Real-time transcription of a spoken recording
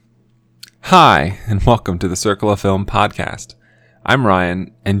Hi, and welcome to the Circle of Film podcast. I'm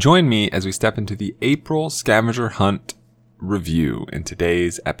Ryan, and join me as we step into the April Scavenger Hunt review in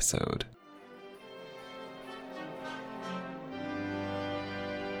today's episode.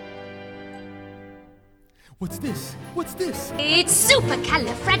 What's this? What's this? It's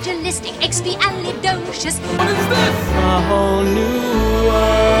supercalifragilisticexpialidocious. What is this? A whole new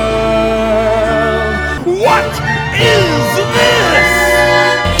world. What is this?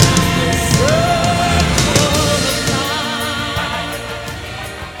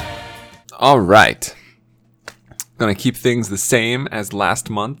 All right. Going to keep things the same as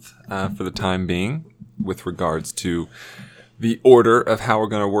last month for the time being with regards to the order of how we're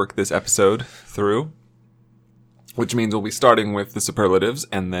going to work this episode through, which means we'll be starting with the superlatives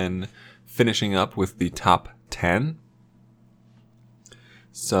and then finishing up with the top 10.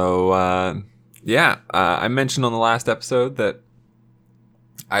 So, I mentioned on the last episode that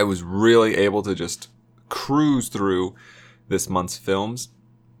I was really able to just cruise through this month's films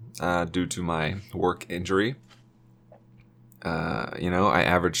due to my work injury. I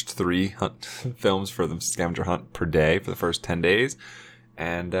averaged 3 films for the scavenger hunt per day for the first 10 days,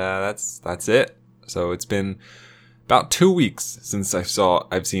 and that's it. So it's been about 2 weeks since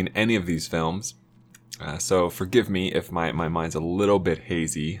I've seen any of these films. So forgive me if my mind's a little bit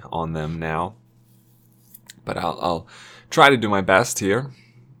hazy on them now, but I'll try to do my best here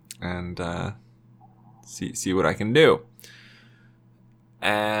and see what I can do.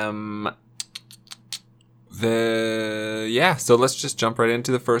 So let's just jump right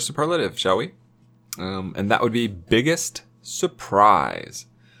into the first superlative, shall we? And that would be biggest surprise.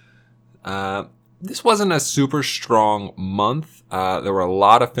 This wasn't a super strong month. There were a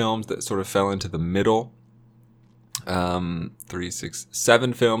lot of films that sort of fell into the middle. 3, 6,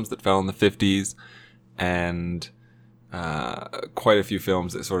 7 films that fell in the 50s, and quite a few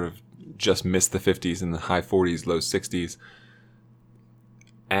films that sort of just missed the 50s in the high 40s, low 60s.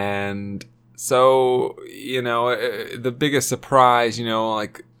 And so, the biggest surprise, the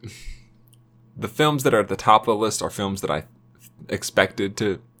films that are at the top of the list are films that I expected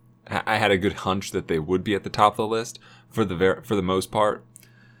to. I had a good hunch that they would be at the top of the list for the most part.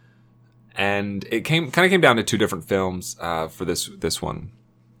 And it kind of came down to 2 different films for this one.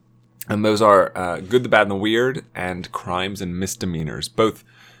 And those are Good, the Bad, and the Weird and Crimes and Misdemeanors. Both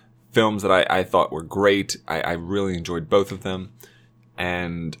films that I thought were great. I really enjoyed both of them.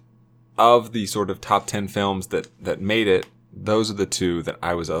 And of the sort of top 10 films that made it, those are the 2 that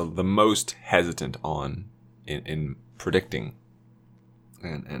I was the most hesitant on in predicting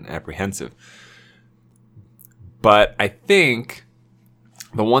and apprehensive. But I think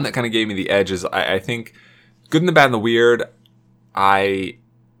the one that kind of gave me the edge is I think Good and the Bad and the Weird,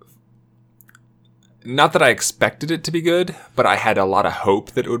 not that I expected it to be good, but I had a lot of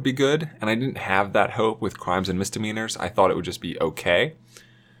hope that it would be good, and I didn't have that hope with Crimes and Misdemeanors. I thought it would just be okay.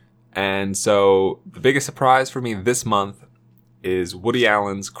 And so the biggest surprise for me this month is Woody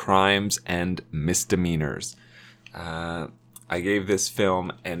Allen's Crimes and Misdemeanors. I gave this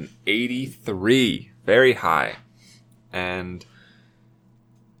film an 83, very high. And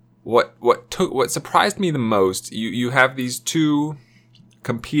what surprised me the most, you have these 2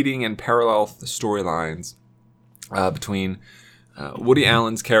 competing and parallel storylines between Woody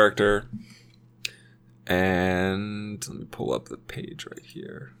Allen's character and let me pull up the page right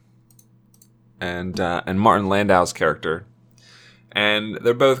here, and Martin Landau's character, and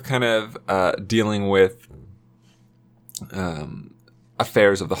they're both kind of dealing with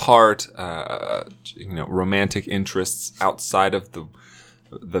affairs of the heart, romantic interests outside of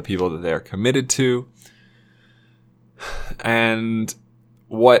the people that they're committed to. And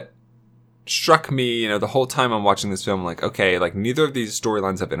what struck me, the whole time I'm watching this film, neither of these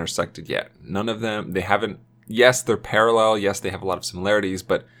storylines have intersected yet. None of them, they haven't. Yes, they're parallel. Yes, they have a lot of similarities,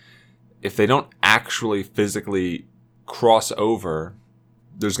 but if they don't actually physically cross over,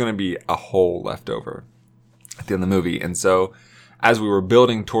 there's going to be a hole left over at the end of the movie. And so as we were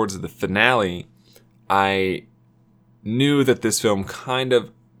building towards the finale, I knew that this film kind of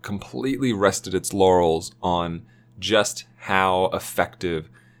completely rested its laurels on just how effective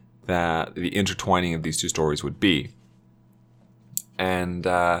that the intertwining of these 2 stories would be. And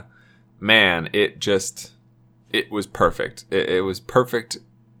it was perfect. It was perfect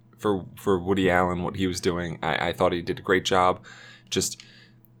for Woody Allen, what he was doing. I thought he did a great job just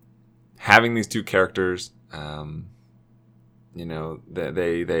having these 2 characters. They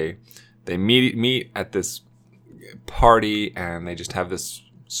meet at this party, and they just have this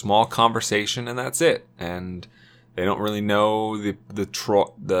small conversation, and that's it. And they don't really know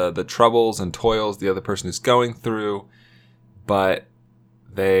the troubles and toils the other person is going through, but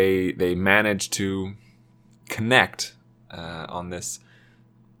they manage to connect on this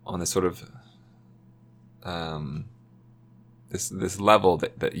sort of this level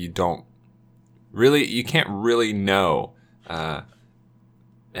that you can't really know,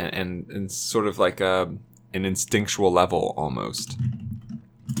 and sort of like an instinctual level almost.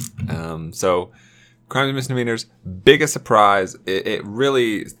 So Crimes and Misdemeanors, biggest surprise. It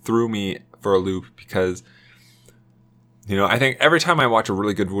really threw me for a loop because, I think every time I watch a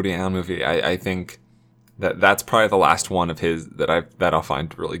really good Woody Allen movie, I think that's probably the last one of his that I'll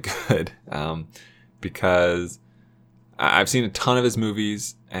find really good, because I've seen a ton of his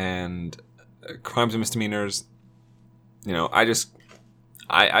movies, and Crimes and Misdemeanors,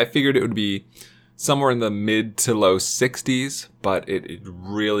 I figured it would be somewhere in the mid to low 60s, but it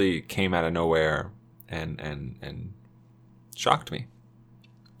really came out of nowhere and shocked me.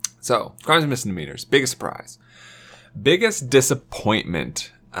 So, Crimes and Misdemeanors, biggest surprise. Biggest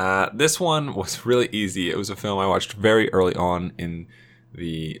disappointment. This one was really easy. It was a film I watched very early on in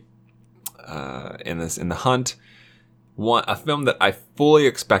the hunt. A film that I fully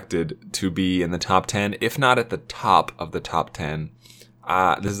expected to be in the top 10, if not at the top of the top 10.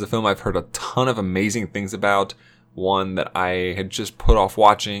 This is a film I've heard a ton of amazing things about. One that I had just put off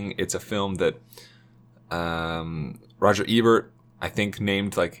watching. It's a film that Roger Ebert, I think,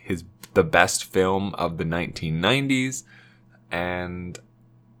 named like the best film of the 1990s,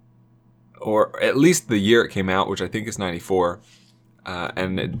 or at least the year it came out, which I think is 94,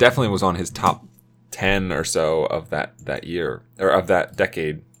 and it definitely was on his top 10 or so of that year, or of that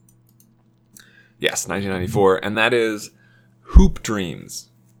decade. Yes, 1994, and that is Hoop Dreams.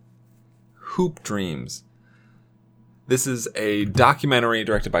 Hoop Dreams. This is a documentary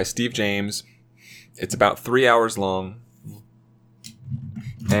directed by Steve James. It's about 3 hours long,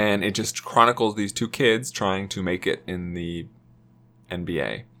 and it just chronicles these two kids trying to make it in the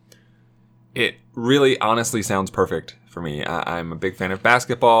NBA. It really honestly sounds perfect for me. I'm a big fan of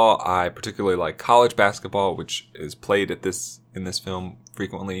basketball. I particularly like college basketball, which is played in this film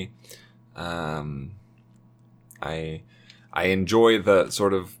frequently. I enjoy the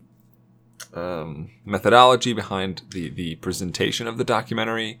sort of methodology behind the presentation of the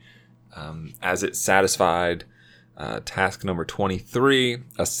documentary, as it satisfied task number 23,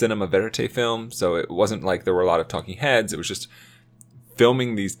 a cinema verite film. So it wasn't like there were a lot of talking heads. It was just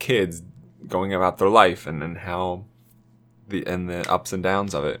filming these kids going about their life and how the ups and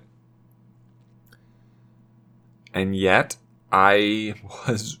downs of it. And yet I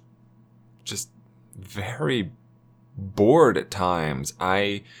was just very bored at times.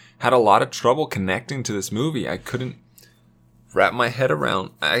 I had a lot of trouble connecting to this movie. I couldn't wrap my head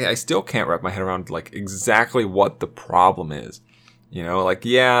around. I still can't wrap my head around like exactly what the problem is.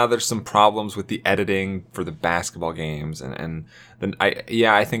 There's some problems with the editing for the basketball games, and then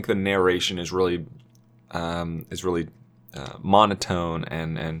I think the narration is really monotone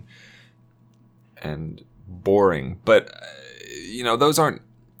and boring. But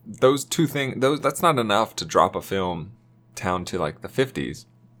those two things. That's not enough to drop a film down to like the 50s.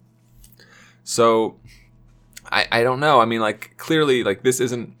 So I don't know. I mean, like, clearly, like, this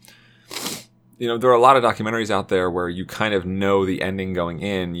isn't. There are a lot of documentaries out there where you kind of know the ending going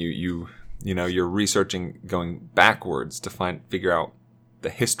in. You're researching going backwards to figure out the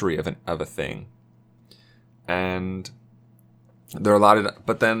history of a thing. And there are a lot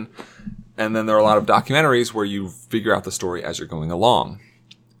of, then there are a lot of documentaries where you figure out the story as you're going along.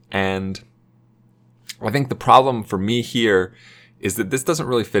 And I think the problem for me here is that this doesn't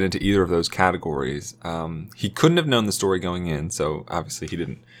really fit into either of those categories. He couldn't have known the story going in, so obviously he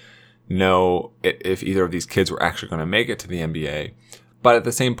didn't know if either of these kids were actually going to make it to the NBA. But at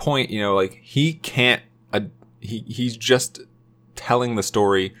the same point, he can't. He's just telling the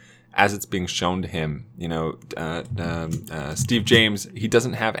story as it's being shown to him. Steve James, he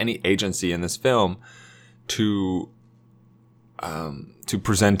doesn't have any agency in this film to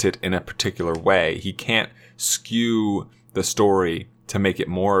present it in a particular way. He can't skew the story to make it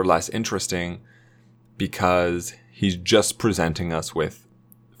more or less interesting because he's just presenting us with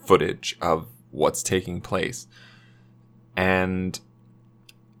footage of what's taking place. And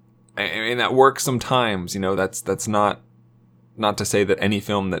I mean, that works sometimes. That's not to say that any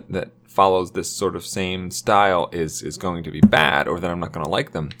film that follows this sort of same style is going to be bad or that I'm not going to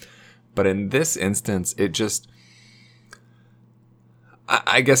like them. But in this instance, it just,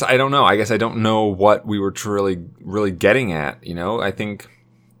 I guess I don't know. I guess I don't know what we were really getting at. I think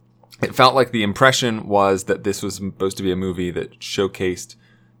it felt like the impression was that this was supposed to be a movie that showcased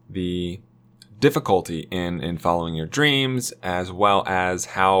the difficulty in following your dreams, as well as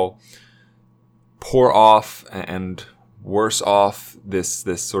how poor off and worse off this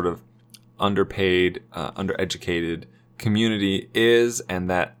sort of underpaid, undereducated community is, and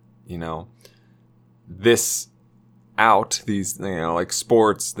that, these, like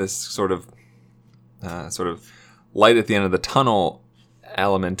sports, this sort of light at the end of the tunnel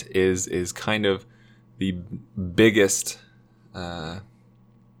element is kind of the biggest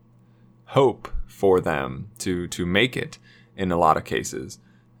hope for them to make it in a lot of cases.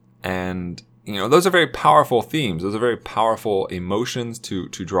 And those are very powerful themes. Those are very powerful emotions to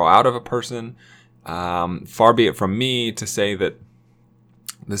draw out of a person. Far be it from me to say that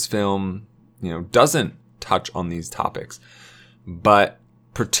this film, doesn't touch on these topics, but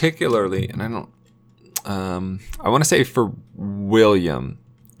particularly, and I want to say for William.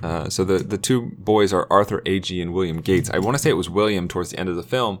 So the two boys are Arthur Agee and William Gates. I want to say it was William towards the end of the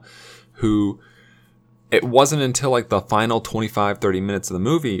film, who it wasn't until like the final 25, 30 minutes of the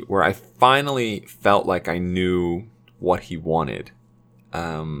movie where I finally felt like I knew what he wanted.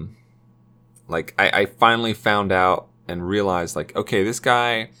 Like I finally found out and realized, like, okay, this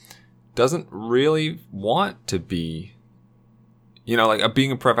guy doesn't really want to be, like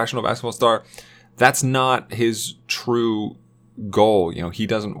being a professional basketball star. That's not his true goal. He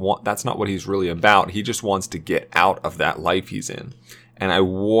doesn't want, that's not what he's really about. He just wants to get out of that life he's in. And I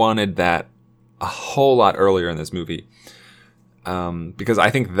wanted that a whole lot earlier in this movie. Because I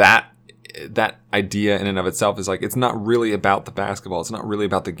think that idea in and of itself is like, it's not really about the basketball. It's not really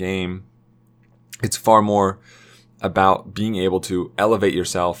about the game. It's far more about being able to elevate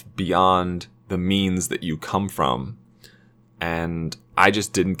yourself beyond the means that you come from. And I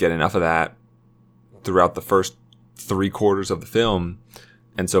just didn't get enough of that throughout the first 3/4 of the film.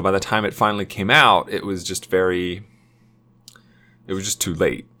 And so by the time it finally came out, it was just too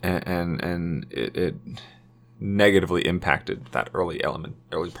late. And it negatively impacted that early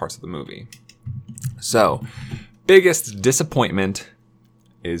parts of the movie. So, biggest disappointment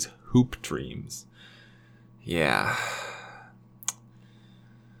is Hoop Dreams. Yeah.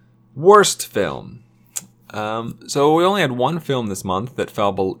 Worst film. So we only had one film this month that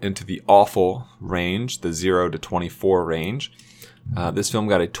fell into the awful range, the 0 to 24 range. This film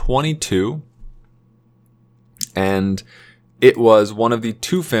got a 22. And it was one of the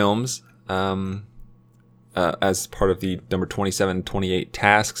two films, as part of the number 27, 28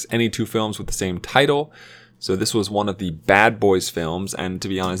 tasks, any two films with the same title. So this was one of the Bad Boys films, and to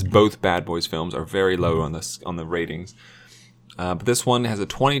be honest, both Bad Boys films are very low on the ratings. But this one has a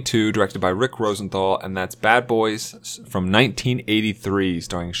 22, directed by Rick Rosenthal, and that's Bad Boys from 1983,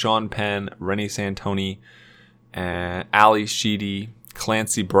 starring Sean Penn, Rennie Santoni, Ali Sheedy,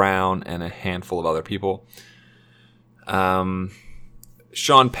 Clancy Brown, and a handful of other people. Sean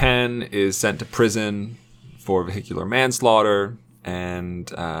Penn is sent to prison for vehicular manslaughter, and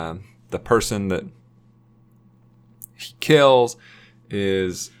the person that he kills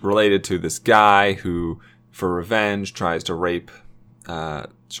is related to this guy who, for revenge, tries to rape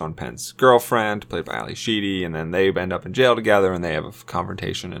Sean Penn's girlfriend, played by Ali Sheedy, and then they end up in jail together, and they have a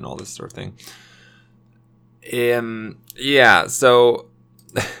confrontation and all this sort of thing. Yeah, so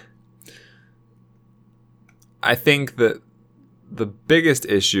I think that the biggest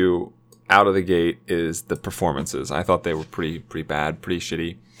issue out of the gate is the performances. I thought they were pretty bad, pretty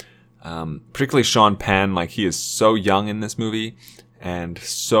shitty. Particularly Sean Penn, like, he is so young in this movie and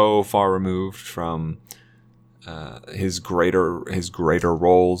so far removed from his greater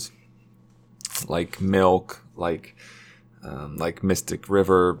roles, like Milk, like Mystic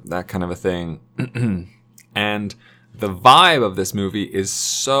River, that kind of a thing. And the vibe of this movie is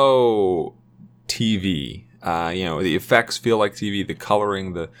so TV. The effects feel like TV, the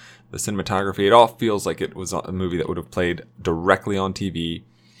coloring, the cinematography, it all feels like it was a movie that would have played directly on TV.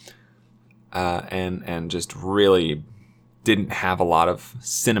 And just really didn't have a lot of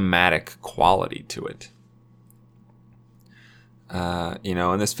cinematic quality to it.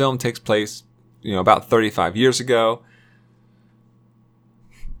 And this film takes place, about 35 years ago.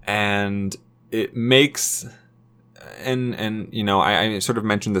 And it makes, I sort of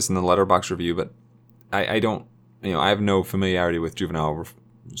mentioned this in the Letterboxd review, but I don't, I have no familiarity with juvenile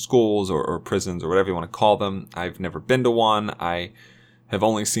schools or prisons or whatever you want to call them. I've never been to one. I have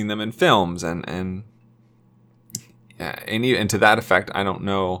only seen them in films, and to that effect, I don't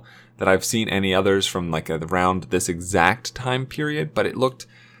know that I've seen any others from like around this exact time period. But it looked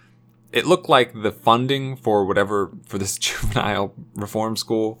like the funding for this juvenile reform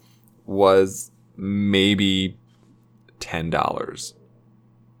school was maybe $10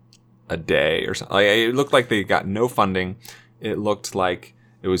 a day or something. Like, it looked like they got no funding. It looked like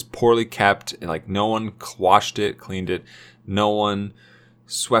it was poorly kept. Like, no one washed it, cleaned it. No one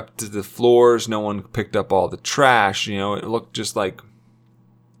swept the floors. No one picked up all the trash. You know, it looked just like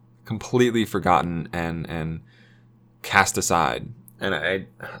completely forgotten and cast aside. And I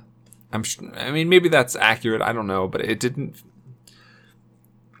mean, maybe that's accurate. I don't know, but it didn't.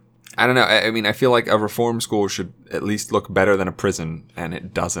 I don't know. I mean, I feel like a reform school should at least look better than a prison, and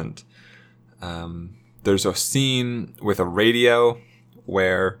it doesn't. There's a scene with a radio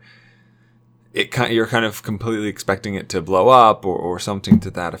where you're kind of completely expecting it to blow up or something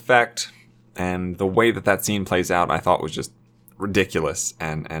to that effect. And the way that scene plays out, I thought was just ridiculous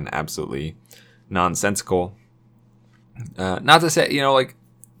and absolutely nonsensical. Not to say, you know, like,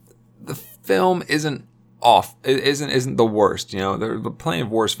 the film isn't off. It isn't the worst. You know, there are plenty of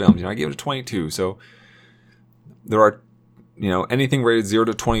worse films. You know, I gave it a 22. So there are, you know, anything rated 0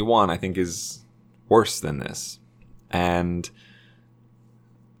 to 21, I think, is worse than this. And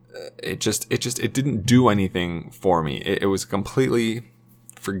it didn't do anything for me. It was completely,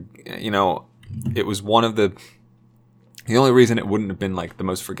 you know, it was one of the only reason it wouldn't have been like the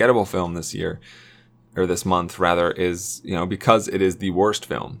most forgettable film this year, or this month rather, is, you know, because it is the worst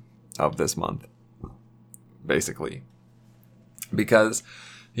film of this month, basically. Because,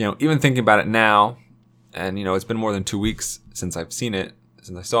 you know, even thinking about it now, and, you know, it's been more than 2 weeks since I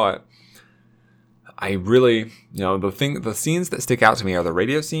saw it, I really, you know, the scenes that stick out to me are the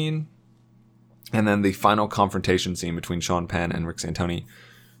radio scene, and then the final confrontation scene between Sean Penn and Rick Santoni,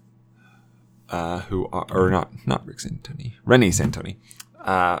 not Rick Santoni, Rennie Santoni.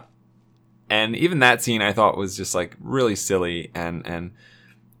 And even that scene I thought was just like really silly and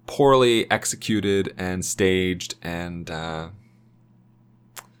poorly executed and staged, and I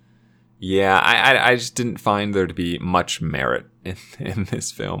just didn't find there to be much merit in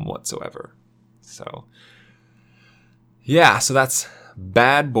this film whatsoever. So yeah, so that's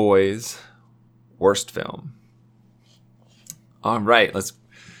Bad Boys, worst film. All right, let's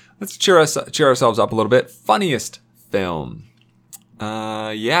cheer ourselves up a little bit. Funniest film.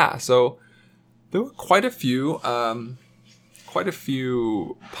 So there were quite a few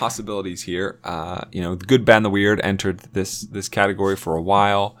possibilities here. You know, The Good, Bad, and the Weird entered this category for a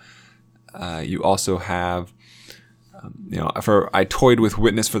while. You also have, you know, I toyed with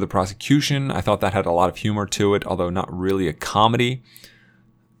Witness for the Prosecution. I thought that had a lot of humor to it, although not really a comedy.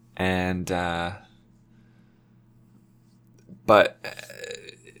 And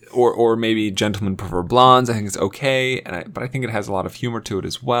or maybe Gentlemen Prefer Blondes. I think it's okay, but I think it has a lot of humor to it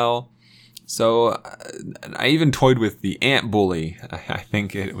as well. So I even toyed with The Ant Bully. I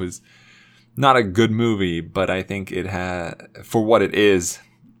think it was not a good movie, but I think it had, for what it is,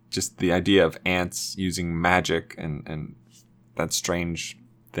 just the idea of ants using magic and that strange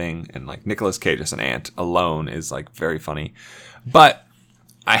thing, and like Nicolas Cage as an ant alone is like very funny. But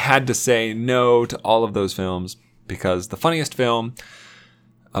I had to say no to all of those films because the funniest film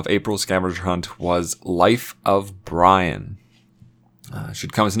of April's Scavenger Hunt was Life of Brian.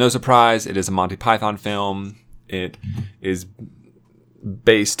 Should come as no surprise. It is a Monty Python film. It is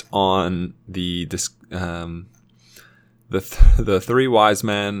based on the three wise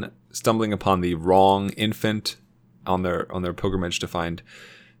men stumbling upon the wrong infant on their pilgrimage to find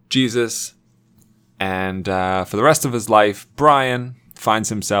Jesus, and for the rest of his life, Brian finds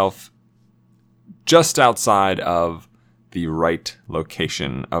himself just outside of the right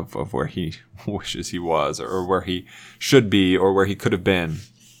location of where he wishes he was, or where he should be, or where he could have been.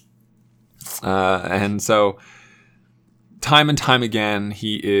 And so time and time again,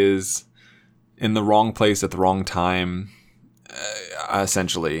 he is in the wrong place at the wrong time,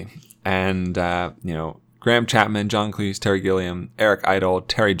 essentially. And, you know, Graham Chapman, John Cleese, Terry Gilliam, Eric Idle,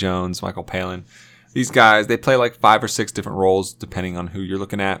 Terry Jones, Michael Palin. These guys, they play like 5 or 6 different roles depending on who you're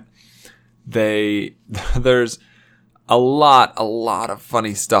looking at. There's a lot of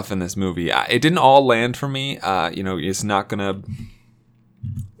funny stuff in this movie. It didn't all land for me. You know, it's not gonna,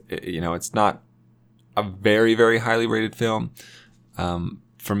 you know, it's not a very, very highly rated film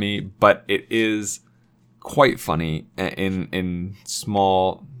for me, but it is quite funny in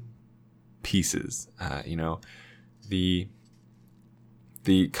small pieces. You know, the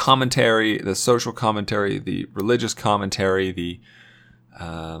commentary, the social commentary, the religious commentary, the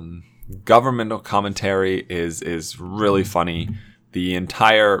governmental commentary is really funny. The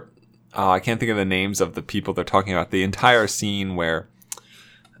entire I can't think of the names of the people they're talking about. The entire scene where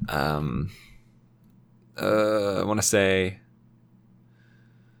I want to say,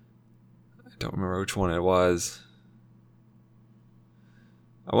 I don't remember which one it was.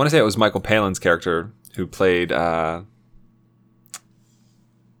 I want to say it was Michael Palin's character who played the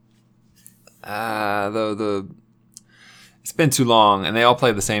it's been too long, and they all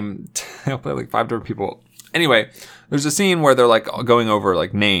play the same. They all play like 5 different people. Anyway, there's a scene where they're like going over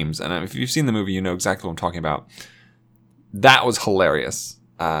like names, and if you've seen the movie, you know exactly what I'm talking about. That was hilarious.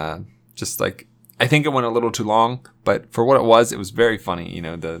 Just like, I think it went a little too long, but for what it was very funny. You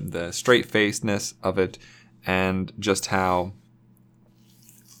know, the straight-facedness of it, and just how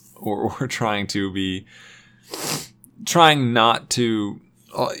we're trying not to,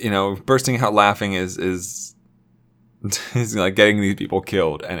 you know, bursting out laughing is like getting these people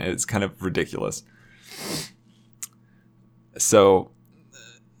killed, and it's kind of ridiculous. So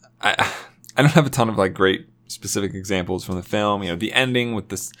I don't have a ton of like great specific examples from the film. You know, the ending with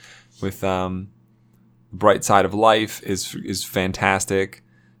Bright Side of Life is fantastic.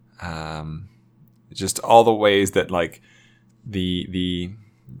 Just all the ways that like the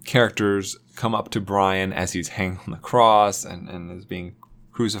characters come up to Brian as he's hanging on the cross and is being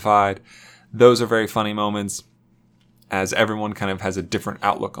crucified. Those are very funny moments, as everyone kind of has a different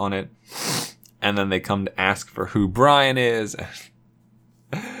outlook on it. And then they come to ask for who Brian is.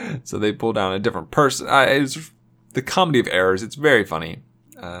 So they pull down a different person. It's the comedy of errors. It's very funny.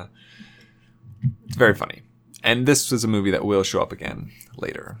 It's very funny. And this is a movie that will show up again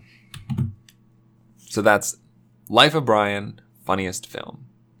later. So that's Life of Brian, funniest film.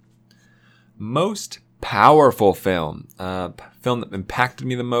 Most powerful film. Film that impacted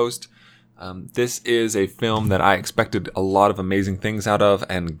me the most. This is a film that I expected a lot of amazing things out of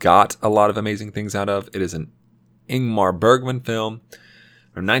and got a lot of amazing things out of. It is an Ingmar Bergman film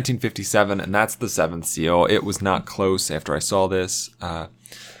from 1957, and that's The Seventh Seal. It was not close after I saw this.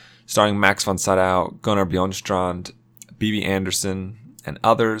 Starring Max von Sydow, Gunnar Bjornstrand, Bibi Andersson, and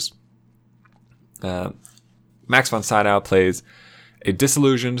others. Max von Sydow plays a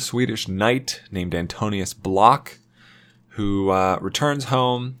disillusioned Swedish knight named Antonius Block, who returns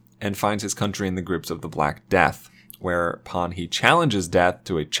home and finds his country in the grips of the Black Death, whereupon he challenges Death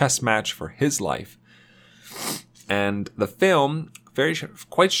to a chess match for his life. And the film,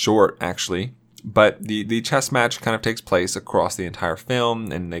 quite short actually, but the chess match kind of takes place across the entire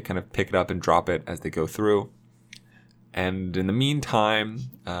film, and they kind of pick it up and drop it as they go through. And in the meantime,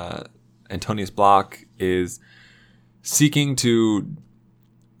 Antonius Block is seeking to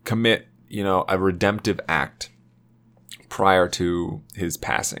commit, you know, a redemptive act prior to his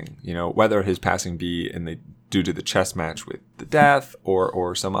passing. You know, whether his passing be due to the chess match with the Death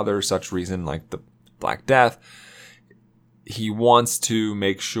or some other such reason like the Black Death, he wants to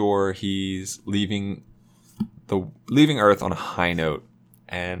make sure he's leaving Earth on a high note.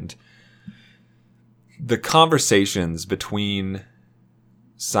 And the conversations between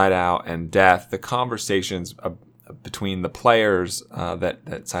Sydow and Death, the conversations between the players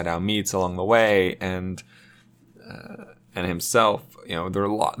that Sydow meets along the way, and himself, you know,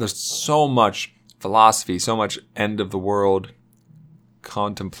 there's so much philosophy, so much end of the world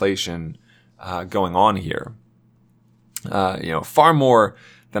contemplation going on here. You know, far more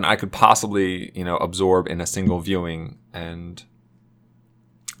than I could possibly, you know, absorb in a single viewing. And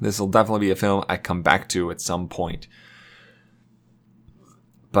this will definitely be a film I come back to at some point.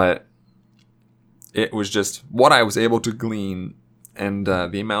 But it was just what I was able to glean, and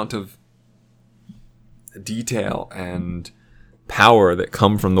the amount of detail and power that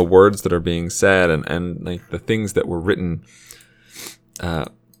come from the words that are being said, and like the things that were written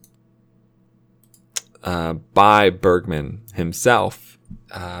by Bergman himself.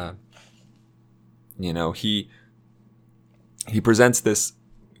 You know, he presents this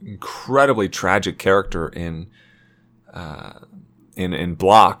incredibly tragic character in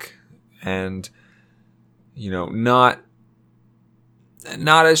Block, and you know, not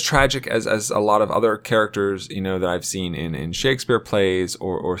as tragic as a lot of other characters, you know, that I've seen in Shakespeare plays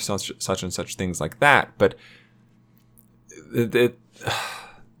or such and such things like that. But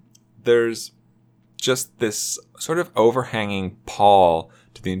there's just this sort of overhanging pall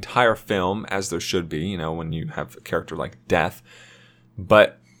to the entire film, as there should be, you know, when you have a character like Death.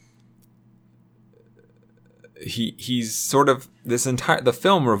 But he's sort of the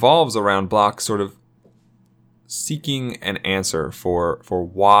film revolves around Block sort of seeking an answer for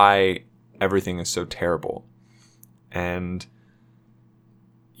why everything is so terrible. And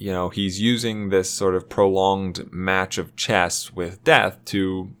you know, he's using this sort of prolonged match of chess with Death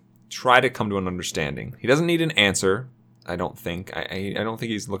to try to come to an understanding. He doesn't need an answer, I don't think. I don't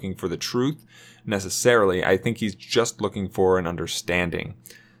think he's looking for the truth necessarily. I think he's just looking for an understanding.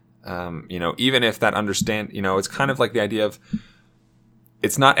 You know, even if that you know, it's kind of like the idea of,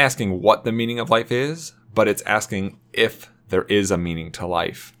 it's not asking what the meaning of life is, but it's asking if there is a meaning to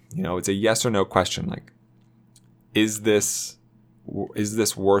life. You know, it's a yes or no question. Like, is this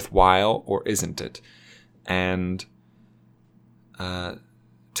worthwhile or isn't it? And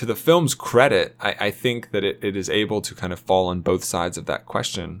to to the film's credit, I think that it is able to kind of fall on both sides of that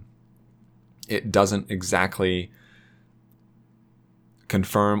question. It doesn't exactly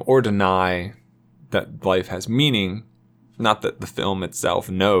confirm or deny that life has meaning. Not that the film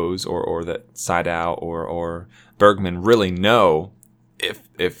itself knows, or that Sydow or Bergman really know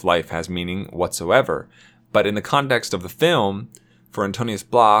if life has meaning whatsoever. But in the context of the film, for Antonius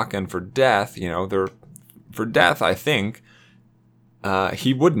Block and for Death, for Death, I think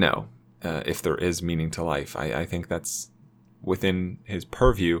he would know if there is meaning to life. I think that's within his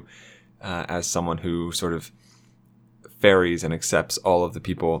purview as someone who sort of ferries and accepts all of the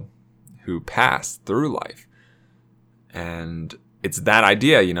people who pass through life. And it's that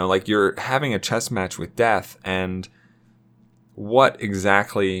idea, like you're having a chess match with death, and what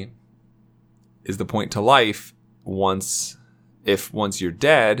exactly is the point to life once you're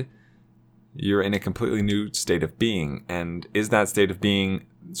dead? You're in a completely new state of being. And is that state of being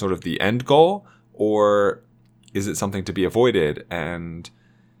sort of the end goal, or is it something to be avoided? And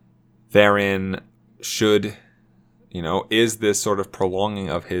therein is this sort of prolonging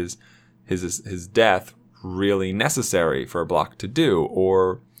of his death really necessary for a Block to do?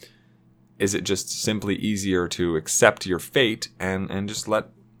 Or is it just simply easier to accept your fate and just let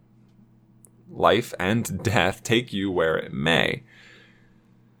life and death take you where it may?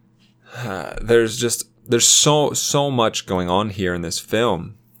 There's so much going on here in this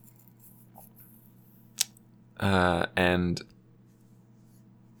film, and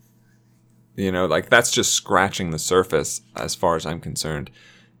like that's just scratching the surface as far as I'm concerned.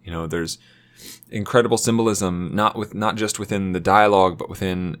 There's incredible symbolism, not just within the dialogue, but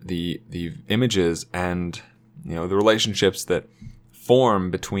within the images and the relationships that form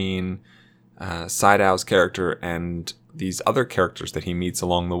between Sydow's character and these other characters that he meets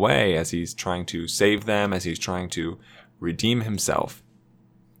along the way as he's trying to save them, as he's trying to redeem himself.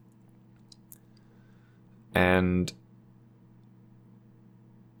 And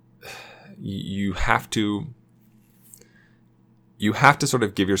you have to sort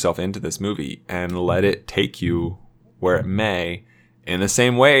of give yourself into this movie and let it take you where it may, in the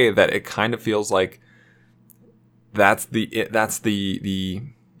same way that it kind of feels like that's the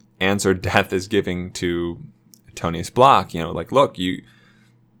answer Death is giving to Antonius Block. Like, look,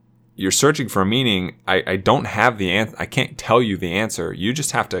 you're searching for a meaning. I don't have the answer. I can't tell you the answer. You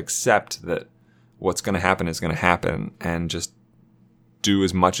just have to accept that what's going to happen is going to happen, and just do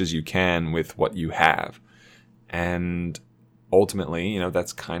as much as you can with what you have. And ultimately,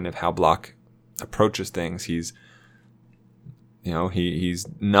 that's kind of how Block approaches things. He's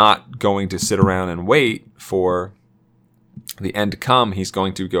not going to sit around and wait for the end to come. He's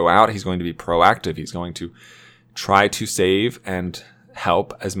going to go out. He's going to be proactive. He's going to try to save and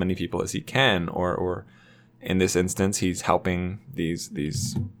help as many people as he can, or in this instance, he's helping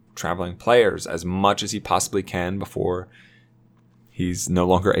these traveling players as much as he possibly can before he's no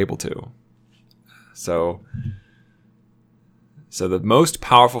longer able to. So the most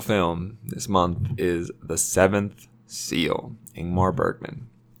powerful film this month is The Seventh Seal, Ingmar Bergman.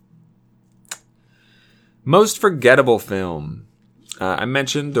 Most forgettable film. I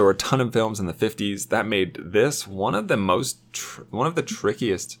mentioned there were a ton of films in the 50s. That made this one of the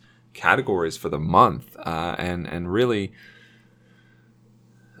trickiest categories for the month, and really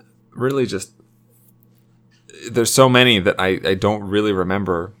just there's so many that I don't really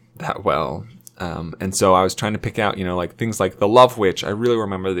remember that well. And so I was trying to pick out, like things like The Love Witch. I really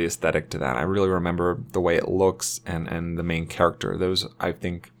remember the aesthetic to that. I really remember the way it looks and the main character. Those, I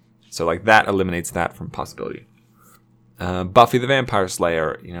think, so like that eliminates that from possibility. Buffy the Vampire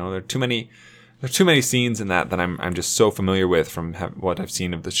Slayer. There are too many scenes in that I'm just so familiar with from what I've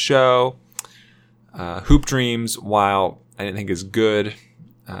seen of the show. Hoop Dreams, while I didn't think is good,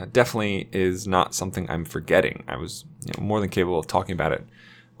 definitely is not something I'm forgetting. I was more than capable of talking about it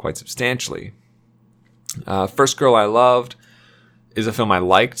quite substantially. First Girl I Loved is a film I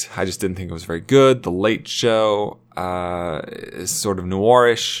liked. I just didn't think it was very good. The Late Show is sort of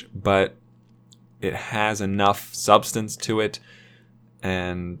noirish, but it has enough substance to it,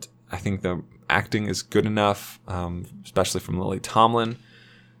 and I think the acting is good enough, especially from Lily Tomlin.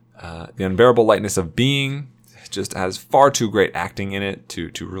 The Unbearable Lightness of Being just has far too great acting in it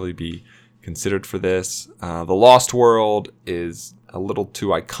to really be considered for this. The Lost World is a little too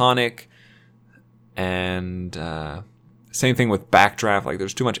iconic, and same thing with Backdraft. Like,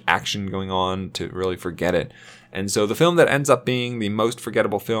 there's too much action going on to really forget it. And so the film that ends up being the most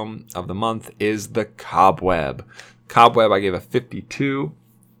forgettable film of the month is The Cobweb. Cobweb I gave a 52.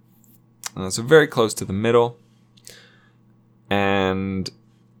 So very close to the middle. And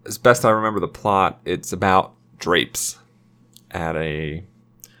as best I remember the plot, it's about drapes at a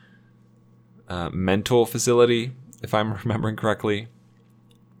mental facility, if I'm remembering correctly.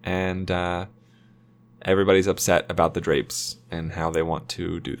 And everybody's upset about the drapes and how they want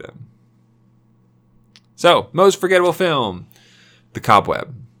to do them. So, most forgettable film, The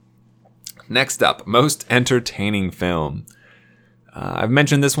Cobweb. Next up, most entertaining film. I've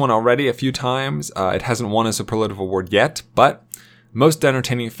mentioned this one already a few times. It hasn't won a superlative award yet, but most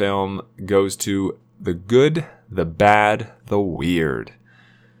entertaining film goes to The Good, the Bad, the Weird.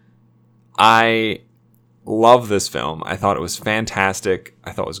 I love this film. I thought it was fantastic.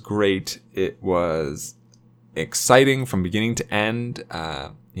 I thought it was great. It was exciting from beginning to end.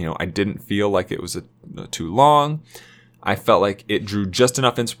 I didn't feel like it was too long. I felt like it drew just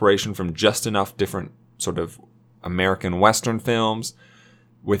enough inspiration from just enough different sort of American Western films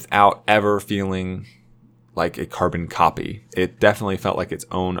without ever feeling like a carbon copy. It definitely felt like its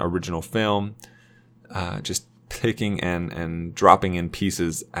own original film, just picking and dropping in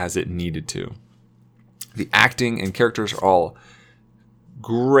pieces as it needed to. The acting and characters are all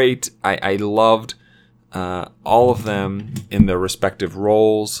great. I loved all of them in their respective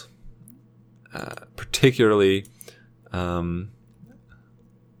roles, particularly Lee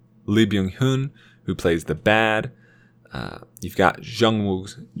Byung-hun, who plays the bad. You've got You've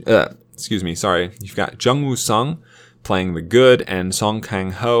got Jung Woo-sung playing the good, and Song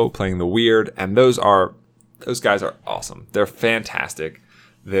Kang-ho playing the weird. And those guys are awesome. They're fantastic.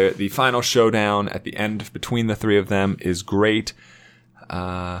 The final showdown at the end between the three of them is great,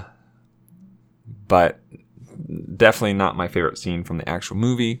 but definitely not my favorite scene from the actual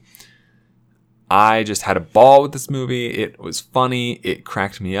movie. I just had a ball with this movie. It was funny. It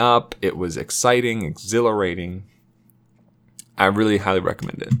cracked me up. It was exciting, exhilarating. I really highly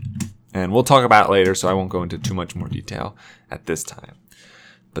recommend it. And we'll talk about it later, so I won't go into too much more detail at this time.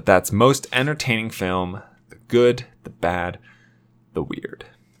 But that's most entertaining film, The Good, the Bad, the Weird.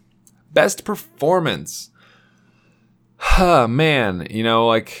 Best performance. Man,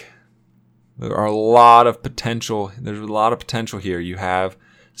 there are a lot of potential. There's a lot of potential here. You have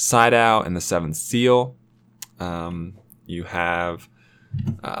Side-Ow in The Seventh Seal. You have,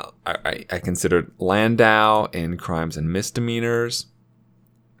 I considered Landau in Crimes and Misdemeanors.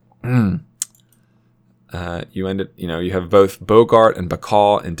 You have both Bogart and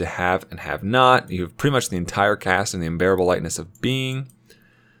Bacall in To Have and Have Not. You have pretty much the entire cast in The Unbearable Lightness of Being.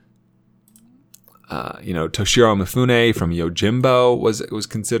 Toshiro Mifune from Yojimbo was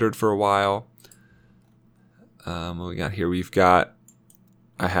considered for a while. What we got here?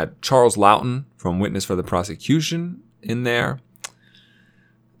 I had Charles Loughton from Witness for the Prosecution in there.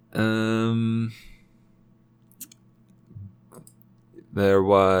 There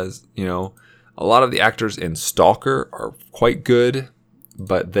was, a lot of the actors in Stalker are quite good,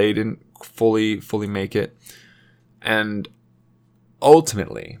 but they didn't fully make it. And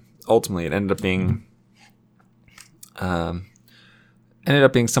ultimately, it ended up being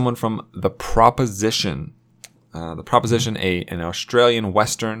someone from The Proposition. The Proposition, an Australian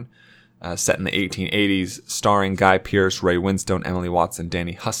Western set in the 1880s, starring Guy Pearce, Ray Winstone, Emily Watson,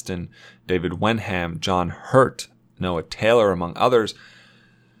 Danny Huston, David Wenham, John Hurt, Noah Taylor, among others.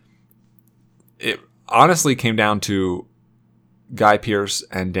 It honestly came down to Guy Pearce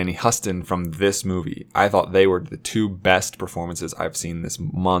and Danny Huston from this movie. I thought they were the two best performances I've seen this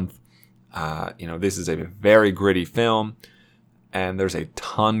month. This is a very gritty film, and there's a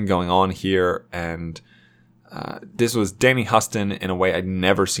ton going on here. And this was Danny Huston in a way I'd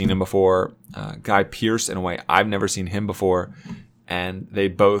never seen him before. Guy Pearce in a way I've never seen him before. And they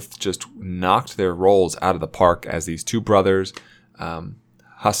both just knocked their roles out of the park as these two brothers.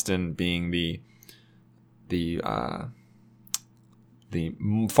 Huston being the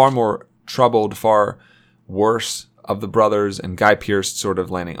far more troubled, far worse of the brothers, and Guy Pearce sort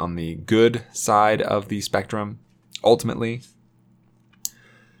of landing on the good side of the spectrum, ultimately.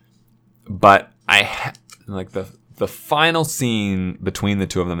 But the final scene between the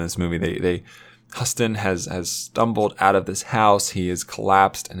two of them in this movie, Huston has stumbled out of this house. He is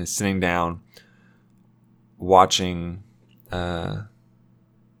collapsed and is sitting down, watching the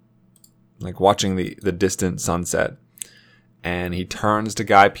distant sunset. And he turns to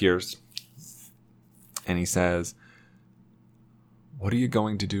Guy Pearce and he says, "What are you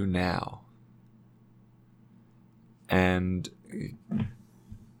going to do now?" And,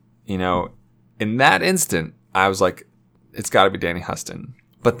 in that instant, I was like, it's got to be Danny Huston.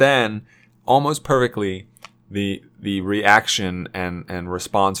 But then, almost perfectly, the reaction and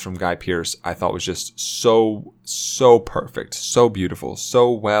response from Guy Pearce, I thought was just so perfect, so beautiful,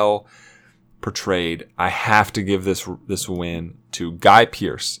 so well portrayed. I have to give this win to Guy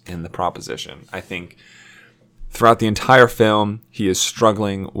Pearce in The Proposition. I think throughout the entire film, he is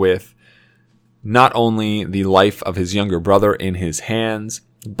struggling with not only the life of his younger brother in his hands,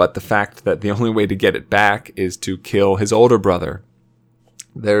 but the fact that the only way to get it back is to kill his older brother.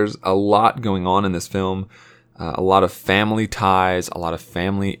 There's a lot going on in this film, a lot of family ties, a lot of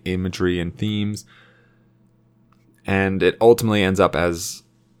family imagery and themes, and it ultimately ends up as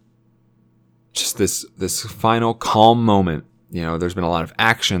just this final calm moment. You know, there's been a lot of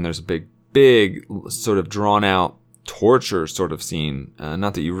action. There's a big sort of drawn out torture sort of scene.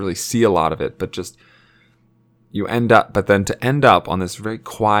 Not that you really see a lot of it, but just but then to end up on this very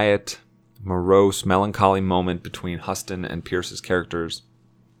quiet, morose, melancholy moment between Huston and Pierce's characters,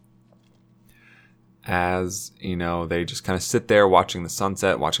 as, you know, they just kind of sit there watching the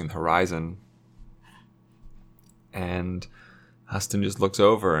sunset, watching the horizon, and Huston just looks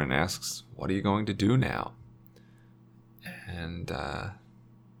over and asks, "What are you going to do now?" And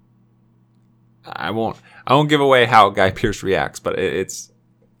I won't give away how Guy Pearce reacts, but it's,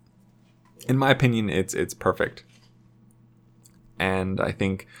 in my opinion, it's perfect. And I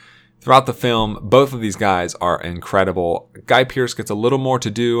think throughout the film, both of these guys are incredible. Guy Pearce gets a little more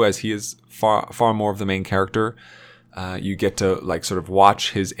to do, as he is far more of the main character. You get to like sort of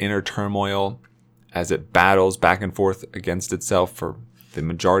watch his inner turmoil as it battles back and forth against itself for the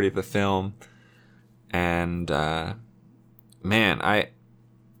majority of the film. And man, I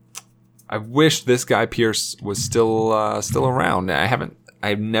wish this Guy Pearce was still around.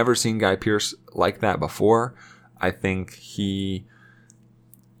 I've never seen Guy Pearce like that before. I think he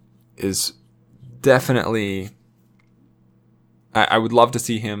is definitely, I would love to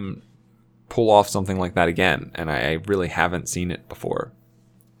see him pull off something like that again, and I really haven't seen it before.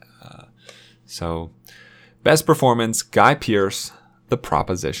 So, best performance, Guy Pearce, The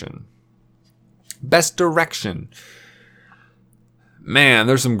Proposition. Best direction. Man,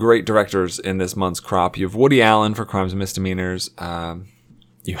 there's some great directors in this month's crop. You have Woody Allen for Crimes and Misdemeanors.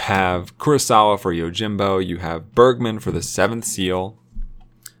 You have Kurosawa for Yojimbo. You have Bergman for The Seventh Seal.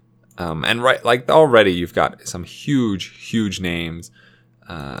 And right, like already, you've got some huge names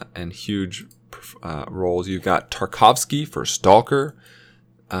and huge roles. You've got Tarkovsky for Stalker.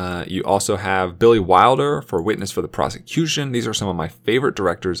 You also have Billy Wilder for Witness for the Prosecution. These are some of my favorite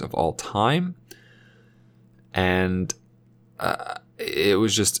directors of all time. And it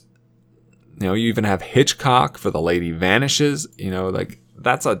was just, you know, you even have Hitchcock for The Lady Vanishes. You know, like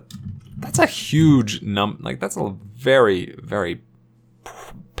that's a huge that's a very, very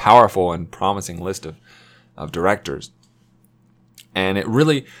powerful and promising list of directors. And it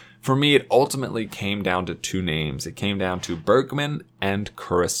really, for me, it ultimately came down to two names. It came down to Bergman and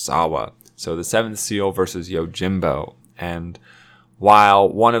Kurosawa. So The Seventh Seal versus Yojimbo. And while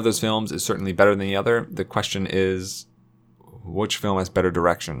one of those films is certainly better than the other, the question is, which film has better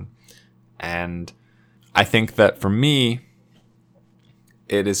direction? And I think that for me,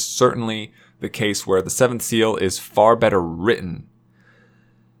 it is certainly the case where The Seventh Seal is far better written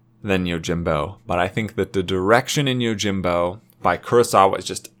than Yojimbo. But I think that the direction in Yojimbo by Kurosawa is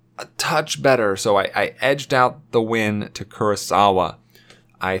just a touch better. So I edged out the win to Kurosawa.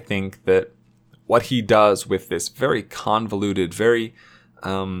 I think that what he does with this very convoluted, very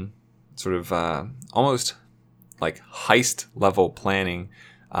almost like heist level planning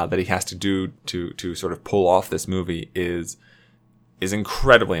that he has to do to sort of pull off this movie is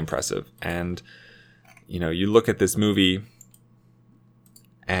incredibly impressive. And, you know, you look at this movie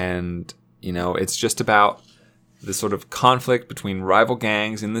and, you know, it's just about this sort of conflict between rival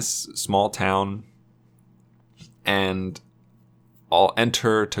gangs in this small town, and I'll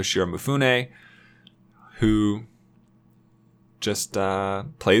enter Toshiro Mifune, who just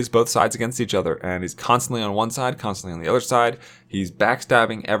plays both sides against each other, and he's constantly on one side, constantly on the other side. He's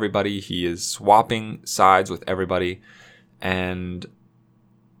backstabbing everybody. He is swapping sides with everybody, and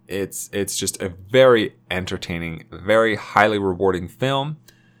it's just a very entertaining, very highly rewarding film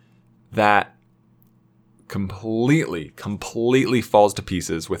that completely falls to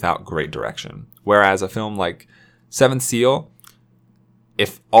pieces without great direction. Whereas a film like Seventh Seal,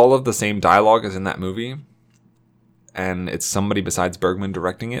 if all of the same dialogue is in that movie, and it's somebody besides Bergman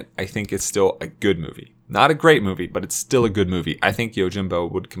directing it, I think it's still a good movie. Not a great movie, but it's still a good movie. I think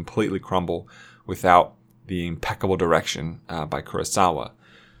Yojimbo would completely crumble without the impeccable direction by Kurosawa.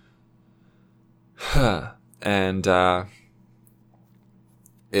 And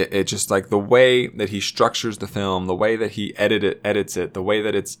it just, like, the way that he structures the film, the way that he edits it, the way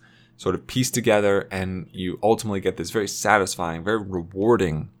that it's sort of pieced together, and you ultimately get this very satisfying, very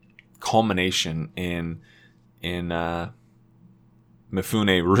rewarding culmination in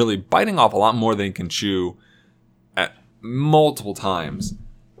Mifune really biting off a lot more than he can chew at multiple times,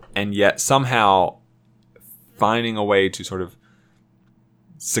 and yet somehow finding a way to sort of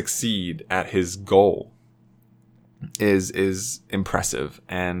succeed at his goal is impressive.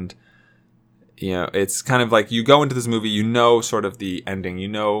 And it's kind of like you go into this movie, sort of the ending,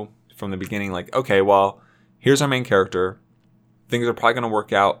 from the beginning, like, okay, well, here's our main character. Things are probably going to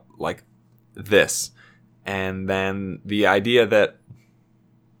work out like this. And then the idea that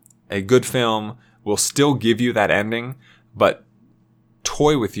a good film will still give you that ending, but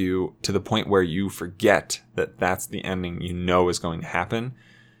toy with you to the point where you forget that that's the ending is going to happen.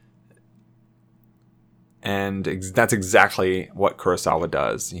 And that's exactly what Kurosawa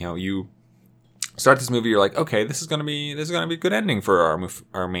does. You start this movie, you're like, okay, this is gonna be a good ending for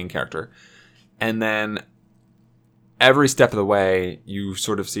our main character, and then every step of the way, you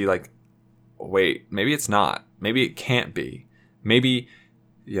sort of see like, wait, maybe it's not, maybe it can't be, maybe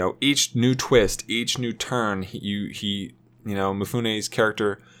each new twist, each new turn, Mifune's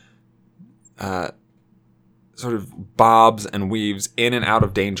character sort of bobs and weaves in and out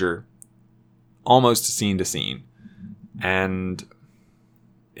of danger, almost scene to scene, and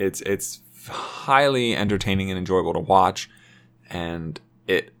it's highly entertaining and enjoyable to watch, and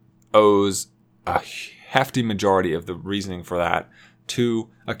it owes a hefty majority of the reasoning for that to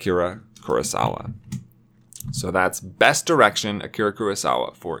Akira Kurosawa. So that's Best Direction, Akira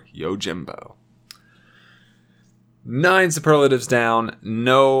Kurosawa for Yojimbo. 9 superlatives down,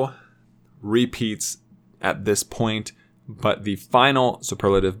 no repeats at this point, but the final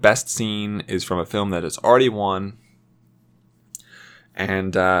superlative, Best Scene, is from a film that has already won.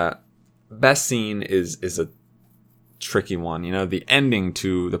 And Best Scene is a tricky one. The ending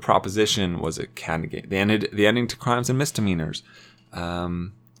to The Proposition was a candidate. The ending to Crimes and Misdemeanors.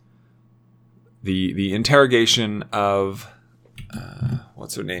 The interrogation of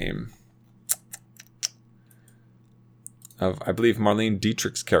what's her name? Of, I believe, Marlene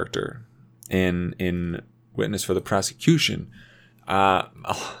Dietrich's character in Witness for the Prosecution. The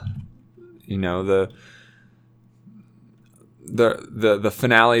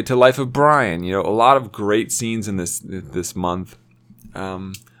finale to Life of Brian. A lot of great scenes in this month.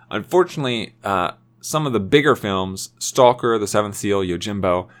 Unfortunately, some of the bigger films, Stalker, The Seventh Seal,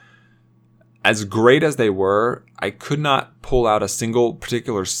 Yojimbo, as great as they were, I could not pull out a single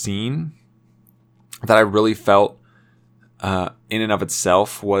particular scene that I really felt in and of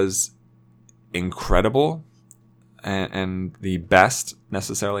itself was incredible and the best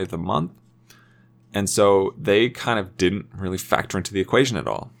necessarily of the month. And so they kind of didn't really factor into the equation at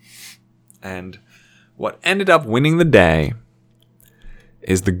all. And what ended up winning the day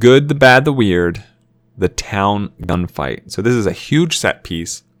is The Good, the Bad, the Weird, the Town Gunfight. So this is a huge set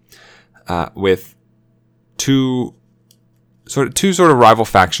piece with two sort of rival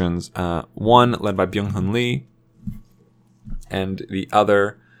factions. One led by Byung-hun Lee, and the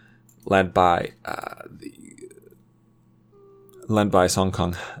other led by Song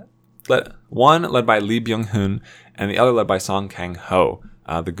Kang. One led by Lee Byung-hun, and the other led by Song Kang-ho,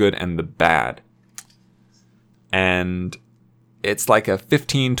 the good and the bad. And it's like a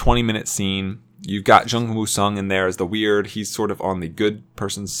 15-20 minute scene. You've got Jung Woo-sung in there as the weird. He's sort of on the good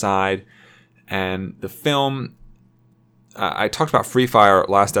person's side. And the film, I talked about Free Fire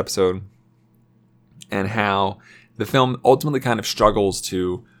last episode, and how the film ultimately kind of struggles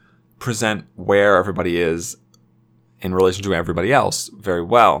to present where everybody is in relation to everybody else very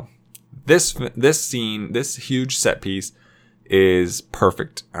well. This scene, this huge set piece, is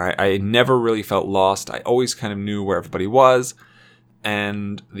perfect. I never really felt lost. I always kind of knew where everybody was,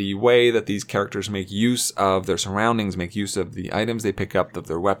 and the way that these characters make use of their surroundings, make use of the items they pick up, of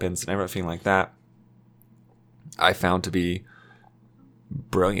their weapons, and everything like that, I found to be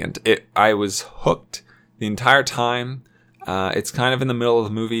brilliant. I was hooked the entire time. It's kind of in the middle of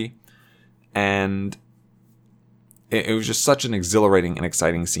the movie, and it was just such an exhilarating and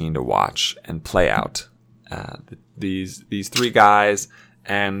exciting scene to watch and play out. These three guys,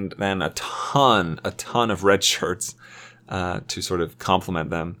 and then a ton of red shirts to sort of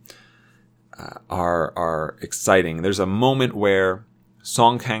complement them, are exciting. There's a moment where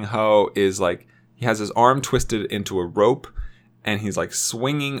Song Kang-ho is like, he has his arm twisted into a rope, and he's like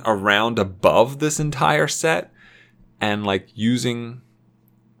swinging around above this entire set, and like using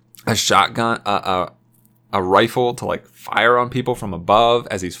a shotgun, a rifle to like fire on people from above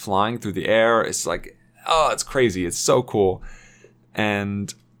as he's flying through the air. It's like, oh, it's crazy. It's so cool.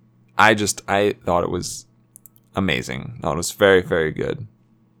 And I thought it was amazing. I thought it was very, very good.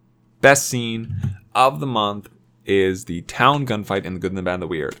 Best scene of the month is the town gunfight in The Good, and the Bad, and the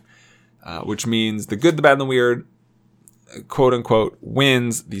Weird, which means The Good, the Bad, and the Weird, quote unquote,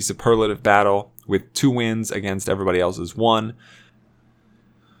 wins the superlative battle with 2 wins against everybody else's 1.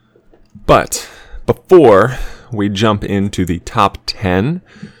 But before we jump into the top 10,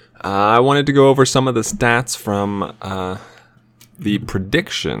 I wanted to go over some of the stats from the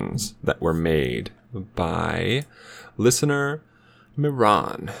predictions that were made by listener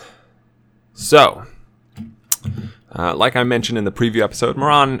Miran. So, like I mentioned in the preview episode,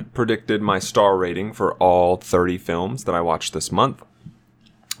 Miran predicted my star rating for all 30 films that I watched this month.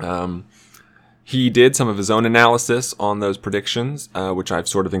 He did some of his own analysis on those predictions, which I've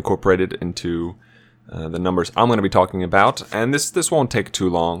sort of incorporated into the numbers I'm going to be talking about. And this won't take too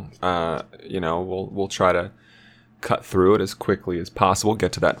long. We'll try to cut through it as quickly as possible,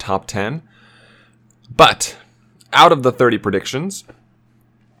 get to that top 10. But out of the 30 predictions,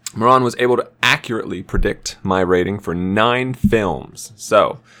 Miran was able to accurately predict my rating for 9 films.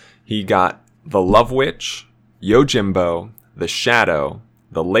 So he got The Love Witch, Yojimbo, The Shadow,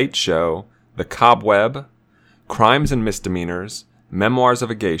 The Late Show, The Cobweb, Crimes and Misdemeanors, Memoirs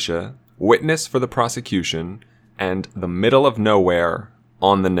of a Geisha, Witness for the Prosecution, and The Middle of Nowhere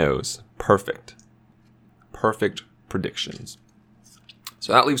on the nose. Perfect predictions.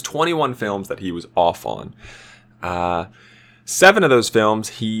 So that leaves 21 films that he was off on. 7 of those films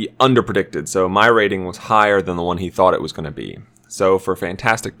he underpredicted, so my rating was higher than the one he thought it was going to be. So for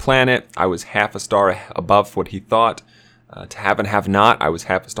Fantastic Planet, I was half a star above what he thought. To Have and Have Not, I was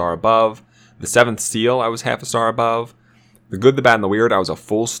half a star above. The Seventh Seal, I was half a star above. The Good, the Bad, and the Weird, I was a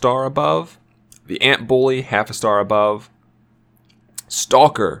full star above. The Ant Bully, half a star above.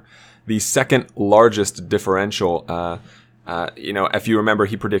 Stalker, the second largest differential. If you remember,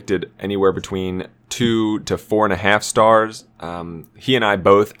 he predicted anywhere between 2 to 4.5 stars. He and I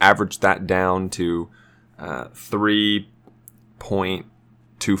both averaged that down to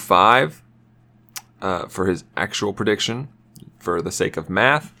 3.25 for his actual prediction, for the sake of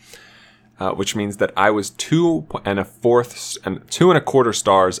math, which means that I was 2.25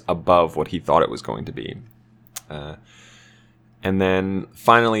 stars above what he thought it was going to be. And then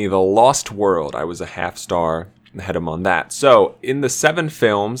finally, The Lost World, I was a half star ahead of him on that. So in the 7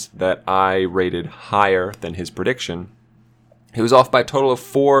 films that I rated higher than his prediction, he was off by a total of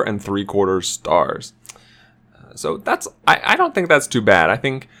 4.75 stars. So that's I don't think that's too bad. I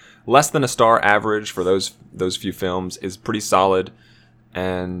think less than a star average for those few films is pretty solid,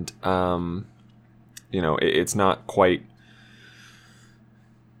 and it's not quite.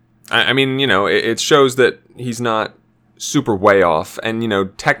 It shows that he's not super way off, and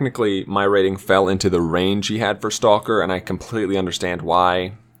technically my rating fell into the range he had for Stalker, and I completely understand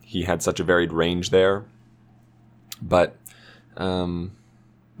why he had such a varied range there. But I'd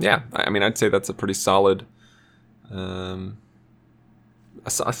say that's a pretty solid, I don't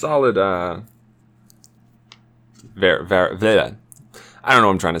know what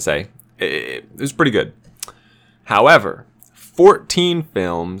I'm trying to say. It was pretty good. However, 14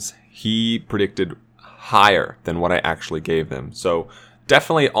 films he predicted higher than what I actually gave them. So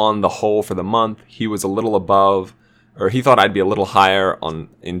definitely on the whole for the month, he was a little above, or he thought I'd be a little higher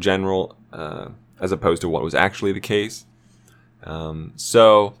in general, as opposed to what was actually the case.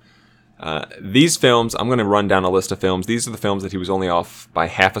 These films, I'm going to run down a list of films. These are the films that he was only off by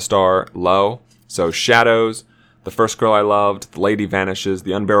half a star low. So Shadows, The First Girl I Loved, The Lady Vanishes,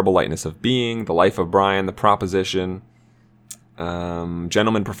 The Unbearable Lightness of Being, The Life of Brian, The Proposition,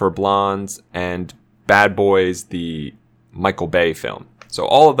 Gentlemen Prefer Blondes, and Bad Boys, the Michael Bay film. So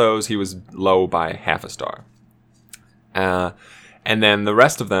all of those, he was low by half a star. And then the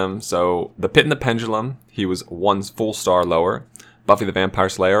rest of them, so The Pit and the Pendulum, he was 1 full star lower. Buffy the Vampire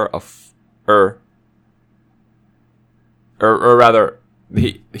Slayer,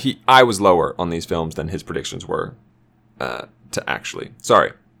 I was lower on these films than his predictions were.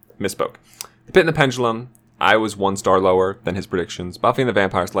 Sorry, misspoke. The Pit and the Pendulum, I was 1 star lower than his predictions. Buffy and the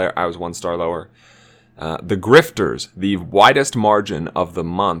Vampire Slayer, I was 1 star lower. The Grifters, the widest margin of the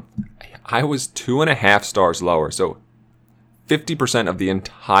month, I was 2.5 stars lower. So 50% of the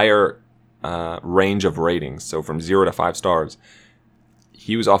entire range of ratings, so from 0 to 5 stars,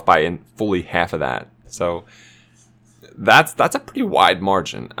 he was off by fully half of that. So that's a pretty wide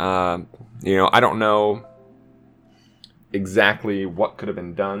margin. I don't know exactly what could have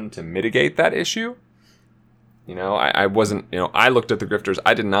been done to mitigate that issue. I wasn't, I looked at The Grifters.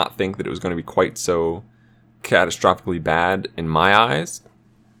 I did not think that it was going to be quite so catastrophically bad in my eyes.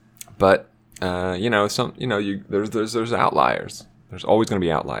 But, there's outliers. There's always going to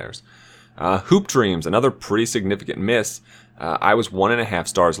be outliers. Hoop Dreams, another pretty significant miss. I was 1.5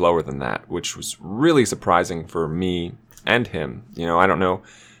 stars lower than that, which was really surprising for me and him. I don't know.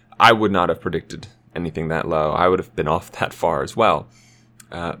 I would not have predicted anything that low. I would have been off that far as well.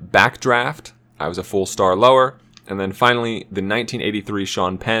 Backdraft, I was a full star lower. And then finally, the 1983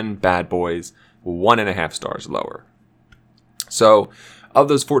 Sean Penn Bad Boys, 1.5 stars lower. So, of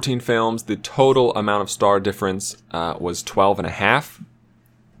those 14 films, the total amount of star difference was 12.5,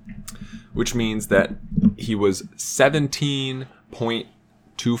 which means that he was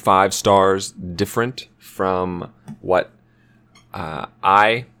 17.25 stars different from what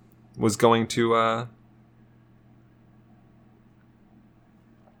I was going to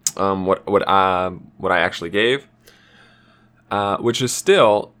what I actually gave, which is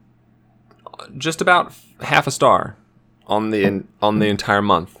still just about half a star on the entire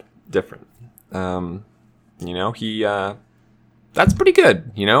month different. He that's pretty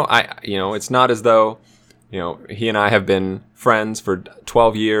good. It's not as though he and I have been friends for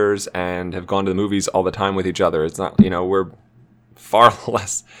 12 years and have gone to the movies all the time with each other. It's not, we're far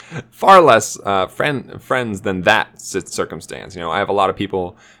less friends than that circumstance. I have a lot of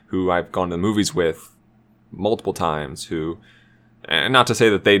people who I've gone to the movies with multiple times who, and not to say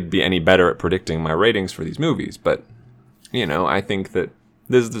that they'd be any better at predicting my ratings for these movies, but I think that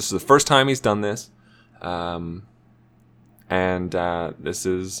this is the first time he's done this, and this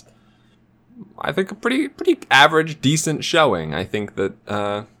is, I think, a pretty average, decent showing. I think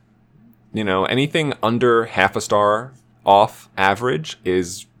that anything under half a star off average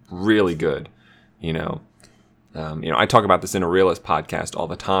is really good. I talk about this in a Realist podcast all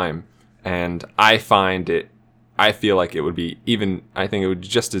the time, and I feel like it would be I think it would be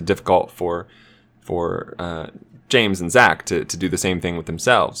just as difficult for James and Zach to do the same thing with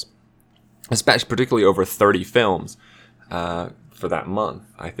themselves, especially particularly over 30 films for that month.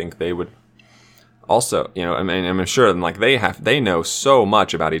 I think they would also, I'm sure they know so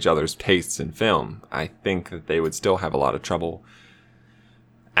much about each other's tastes in film. I think that they would still have a lot of trouble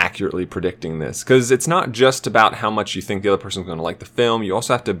accurately predicting this, because it's not just about how much you think the other person's going to like the film. You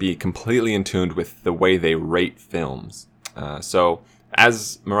also have to be completely in tune with the way they rate films. So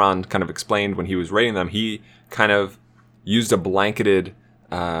as Moran kind of explained when he was rating them, he kind of used a blanketed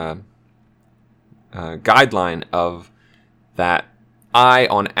guideline of that I,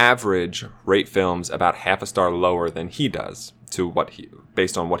 on average, rate films about half a star lower than he does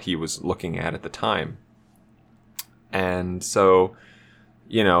based on what he was looking at the time. And so,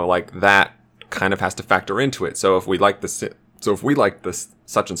 that kind of has to factor into it. So if we like this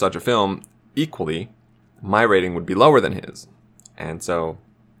such and such a film equally, my rating would be lower than his. And so,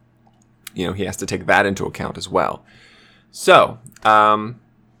 he has to take that into account as well. So,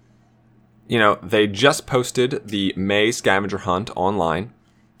 they just posted the May scavenger hunt online,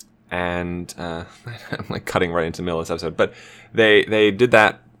 and I'm cutting right into the middle of this episode, but they did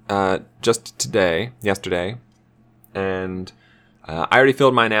that just yesterday, and I already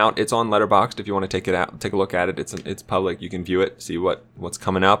filled mine out. It's on Letterboxd if you want to take a look at it. It's public. You can view it, see what's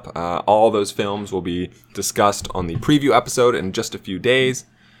coming up. All those films will be discussed on the preview episode in just a few days,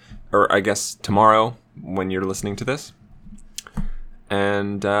 or I guess tomorrow when you're listening to this.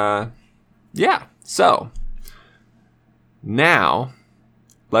 And yeah, so now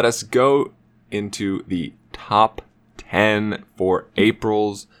let us go into the top 10 for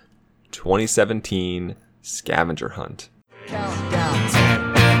April's 2017 scavenger hunt. Countdown.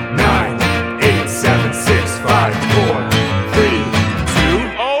 10, 9, 8, 7, 6, 5, 4, 3, 2.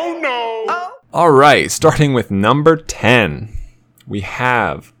 Oh no! Oh. All right, starting with number 10, we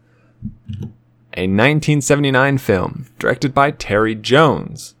have a 1979 film directed by Terry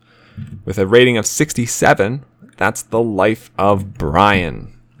Jones with a rating of 67. That's The Life of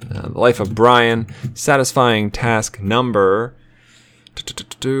Brian. The Life of Brian, satisfying task number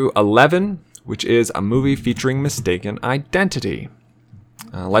 11, which is a movie featuring mistaken identity.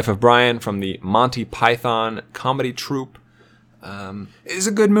 Life of Brian from the Monty Python comedy troupe is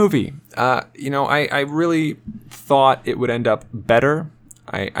a good movie. I really thought it would end up better.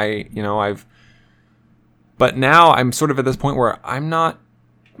 But now I'm sort of at this point where I'm not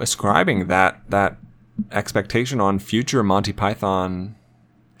ascribing that expectation on future Monty Python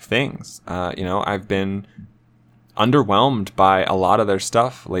things. I've been underwhelmed by a lot of their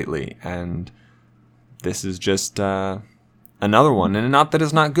stuff lately, and this is just another one. And not that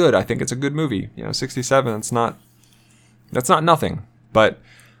it's not good. I think it's a good movie. 67. That's not nothing. But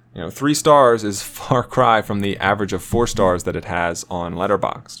 3 stars is far cry from the average of 4 stars that it has on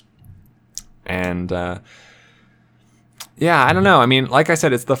Letterboxd. And yeah, I don't know. I mean, like I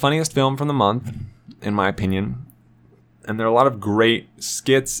said, it's the funniest film from the month, in my opinion. And there are a lot of great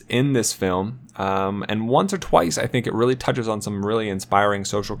skits in this film. And once or twice, I think it really touches on some really inspiring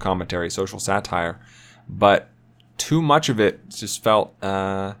social commentary, social satire. But too much of it just felt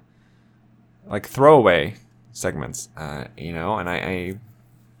like throwaway segments, and I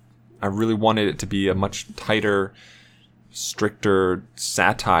really wanted it to be a much tighter stricter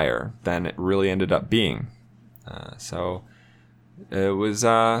satire than it really ended up being. So it was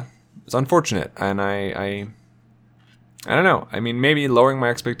unfortunate, and I don't know. I mean, maybe lowering my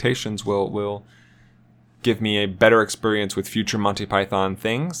expectations will give me a better experience with future Monty Python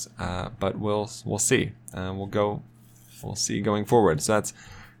things, but we'll see. We'll see going forward. So that's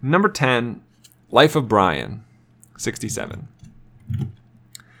number 10, Life of Brian, 67.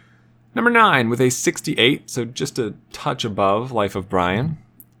 Number 9, with a 68, so just a touch above Life of Brian,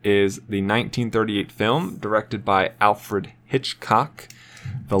 is the 1938 film directed by Alfred Hitchcock,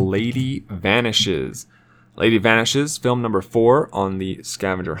 The Lady Vanishes. Lady Vanishes, film number 4 on the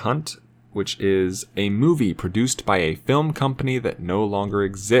Scavenger Hunt, which is a movie produced by a film company that no longer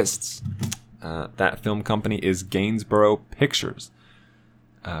exists. That film company is Gainsborough Pictures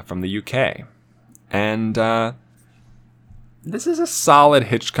from the UK. And this is a solid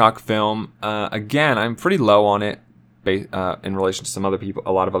Hitchcock film. Again, I'm pretty low on it in relation to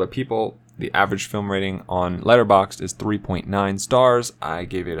a lot of other people. The average film rating on Letterboxd is 3.9 stars. I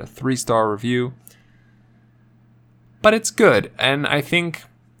gave it a 3-star review. But it's good, and I think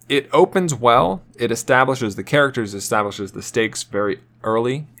it opens well. It establishes the characters, establishes the stakes very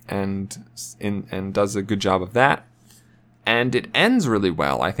early, and does a good job of that. And it ends really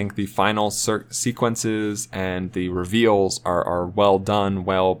well. I think the final sequences and the reveals are well done,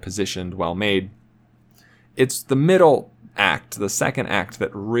 well positioned, well made. It's the middle act, the second act, that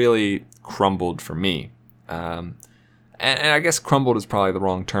really crumbled for me. And I guess crumbled is probably the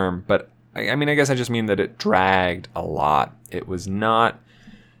wrong term, but I mean, I guess I just mean that it dragged a lot. It was not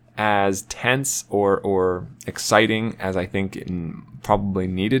as tense or exciting as I think it probably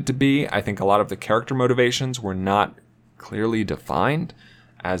needed to be. I think a lot of the character motivations were not clearly defined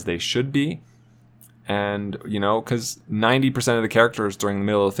as they should be. And, because 90% of the characters during the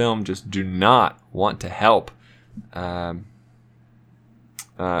middle of the film just do not want to help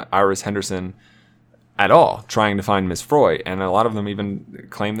Iris Henderson at all, trying to find Miss Froy. And a lot of them even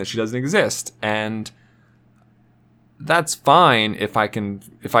claim that she doesn't exist. And that's fine if I can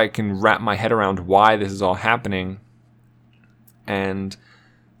wrap my head around why this is all happening. And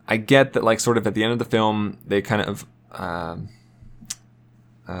I get that, like, sort of at the end of the film, they kind of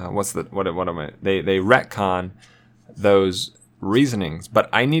they retcon those reasonings, but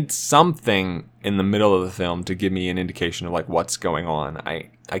I need something in the middle of the film to give me an indication of, like, what's going on.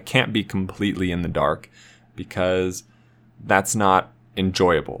 I can't be completely in the dark, because that's not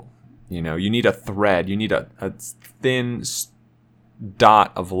enjoyable. You need a thread, you need a thin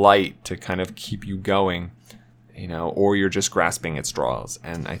dot of light to kind of keep you going, or you're just grasping at straws.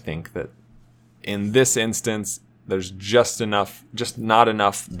 And I think that in this instance, there's just not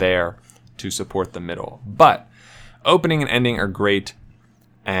enough there to support the middle. But opening and ending are great,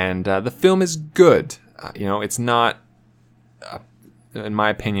 and the film is good. It's not, in my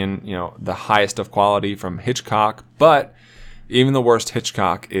opinion, the highest of quality from Hitchcock, but even the worst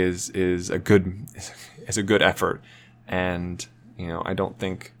Hitchcock is a good effort. And I don't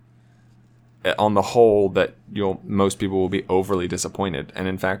think, on the whole, that most people will be overly disappointed. And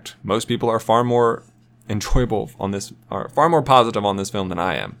in fact, most people are far more enjoyable far more positive on this film than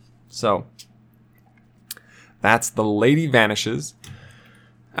I am. So that's The Lady Vanishes,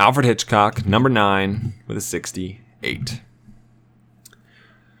 Alfred Hitchcock, number 9, with a 68.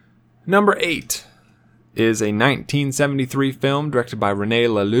 Number 8 is a 1973 film directed by René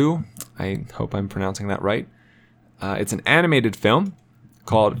Laloux. I hope I'm pronouncing that right. It's an animated film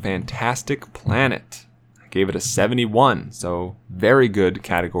called Fantastic Planet. I gave it a 71, so very good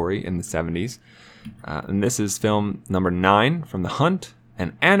category in the 70s. And this is film number 9 from The Hunt,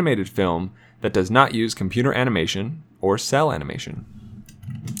 an animated film that does not use computer animation or cell animation.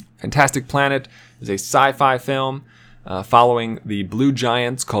 Fantastic Planet is a sci-fi film following the blue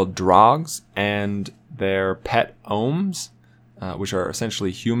giants called Drogs and their pet Ohms, which are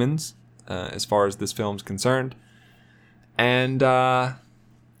essentially humans as far as this film's concerned. And so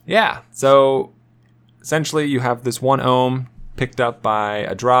essentially you have this one Ohm picked up by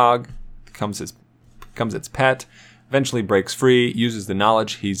a Drog, becomes its pet, eventually breaks free, uses the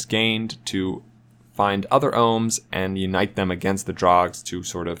knowledge he's gained to find other Ohms and unite them against the Drogs to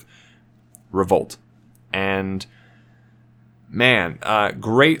sort of revolt. And man,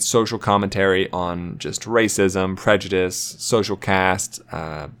 great social commentary on just racism, prejudice, social caste,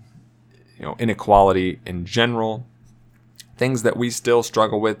 inequality in general. Things that we still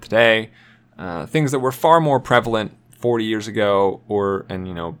struggle with today. Things that were far more prevalent 40 years ago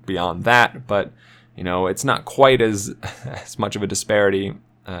and beyond that. But, it's not quite as much of a disparity.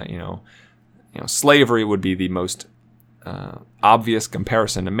 Slavery would be the most obvious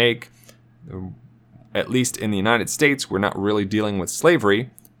comparison to make. at least in the United States, we're not really dealing with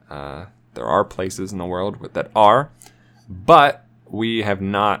slavery. There are places in the world that are, but we have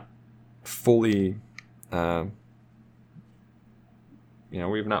not fully,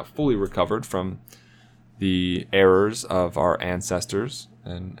 we've not fully recovered from the errors of our ancestors,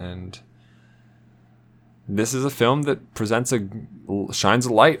 and this is a film that shines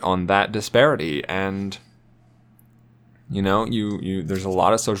a light on that disparity. And there's a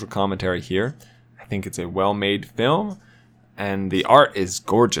lot of social commentary here. I think it's a well-made film, and the art is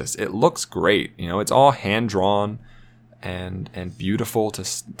gorgeous. It looks great. It's all hand-drawn and beautiful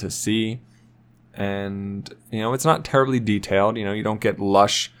to see. And, it's not terribly detailed. You don't get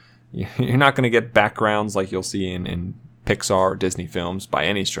lush. You're not going to get backgrounds like you'll see in Pixar or Disney films by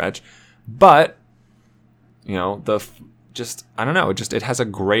any stretch. But, it has a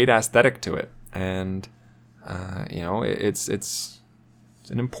great aesthetic to it. And, it's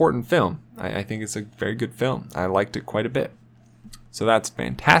an important film. I think it's a very good film. I liked it quite a bit. So that's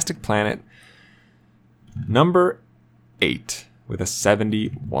Fantastic Planet, number 8 with a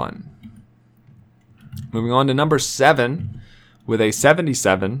 71. Moving on to number 7 with a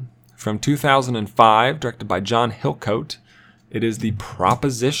 77 from 2005, directed by John Hillcoat. It is The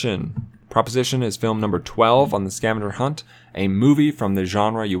Proposition. Proposition is film number 12 on the Scavenger Hunt, a movie from the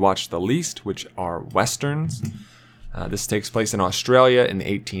genre you watch the least, which are westerns. This takes place in Australia in the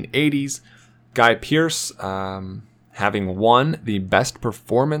 1880s. Guy Pearce, having won the Best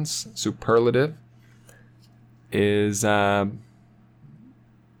Performance superlative, is, I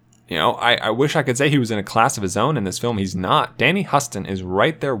wish I could say he was in a class of his own in this film. He's not. Danny Huston is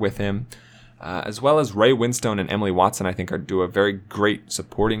right there with him, as well as Ray Winstone and Emily Watson, I think, do a very great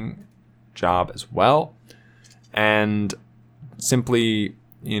supporting job as well. And simply,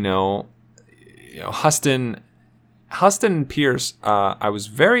 Huston and Pearce, I was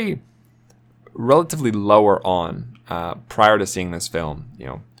very relatively lower on prior to seeing this film.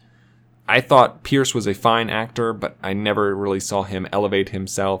 I thought Pearce was a fine actor, but I never really saw him elevate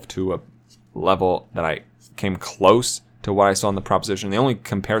himself to a level that I came close to what I saw in The Proposition. The only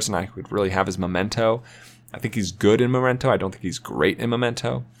comparison I could really have is Memento. I think he's good in Memento. I don't think he's great in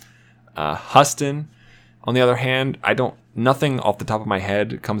Memento. Huston, on the other hand, nothing off the top of my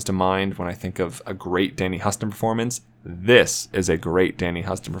head comes to mind when I think of a great Danny Huston performance. This is a great Danny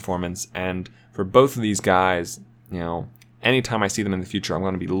Huston performance, and for both of these guys, anytime I see them in the future, I'm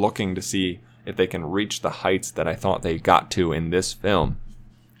going to be looking to see if they can reach the heights that I thought they got to in this film.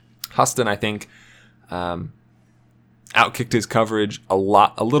 Huston, I think, outkicked his coverage a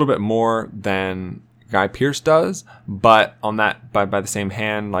little bit more than Guy Pearce does, but on that, by the same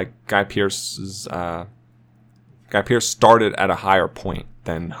hand, like Guy Pearce started at a higher point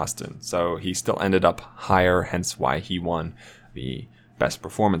than Huston, so he still ended up higher, hence why he won the Best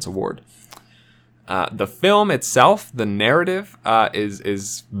Performance Award. The film itself, the narrative,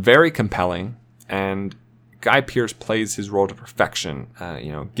 is very compelling, and Guy Pearce plays his role to perfection.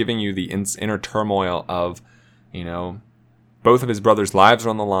 Giving you the inner turmoil of, both of his brothers' lives are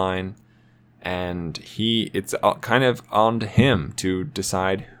on the line, and it's kind of on to him to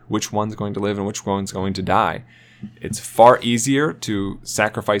decide which one's going to live and which one's going to die. It's far easier to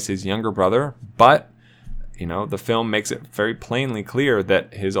sacrifice his younger brother, but the film makes it very plainly clear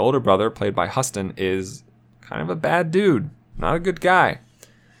that his older brother, played by Huston, is kind of a bad dude, not a good guy.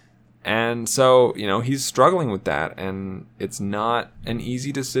 And so, he's struggling with that, and it's not an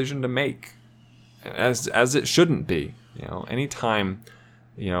easy decision to make, as it shouldn't be. Anytime,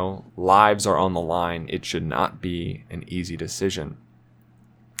 lives are on the line, it should not be an easy decision.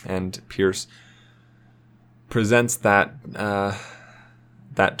 And Pearce presents that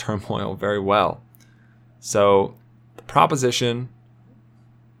turmoil very well. So, The Proposition,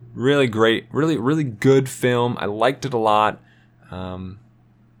 really great, really, really good film. I liked it a lot.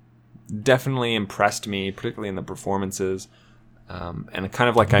 Definitely impressed me, particularly in the performances. And kind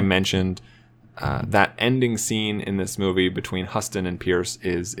of like I mentioned, that ending scene in this movie between Huston and Pearce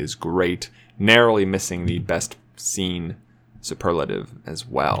is great, narrowly missing the best scene superlative as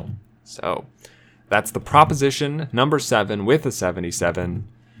well. So, that's The Proposition, number 7 with a 77.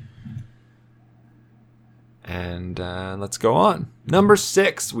 And let's go on. Number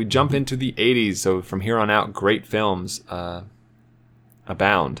 6, we jump into the 80s. So from here on out, great films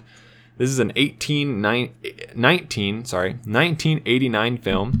abound. This is an 1989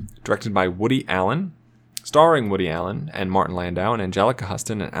 film directed by Woody Allen, starring Woody Allen and Martin Landau and Angelica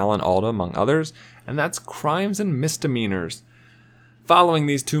Huston and Alan Alda, among others. And that's Crimes and Misdemeanors. Following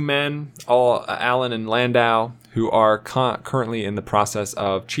these two men, Allen and Landau, who are currently in the process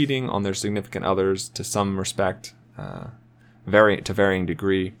of cheating on their significant others to some respect, to varying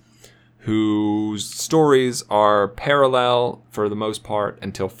degree, whose stories are parallel for the most part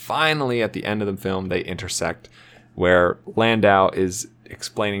until finally at the end of the film they intersect, where Landau is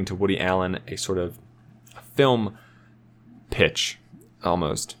explaining to Woody Allen a sort of film pitch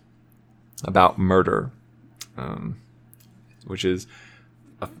almost about murder, which is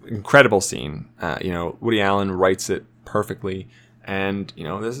an incredible scene. Woody Allen writes it perfectly, and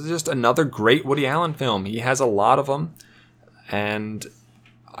this is just another great Woody Allen film. He has a lot of them, and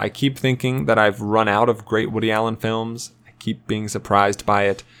I keep thinking that I've run out of great Woody Allen films. I keep being surprised by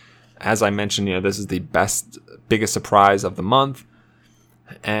it. As I mentioned, this is the biggest surprise of the month,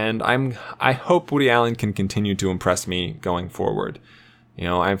 and I hope Woody Allen can continue to impress me going forward.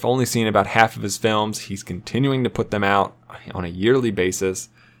 I've only seen about half of his films. He's continuing to put them out on a yearly basis.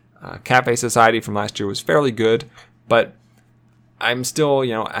 Cafe Society from last year was fairly good, but I'm still,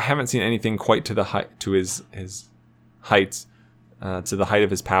 I haven't seen anything quite to the height, to his heights, to the height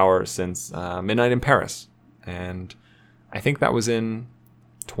of his power since Midnight in Paris, and I think that was in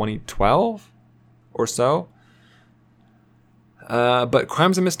 2012 or so. But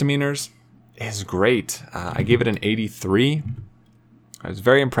Crimes and Misdemeanors is great. I gave it an 83. I was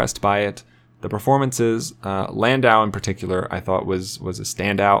very impressed by it. The performances, Landau in particular, I thought was a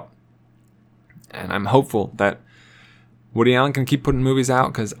standout. And I'm hopeful that Woody Allen can keep putting movies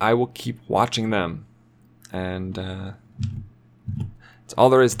out because I will keep watching them. And that's all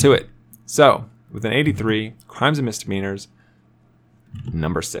there is to it. So, with an 83, Crimes and Misdemeanors,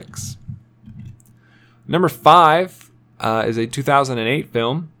 number 6. Number 5 is a 2008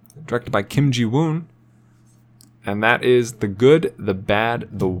 film directed by Kim Ji-woon. And that is The Good, the Bad,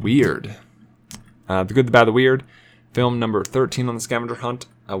 the Weird. The Good, the Bad, the Weird, film number 13 on the Scavenger Hunt,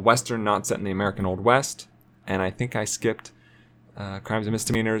 a Western not set in the American Old West. And I think I skipped Crimes and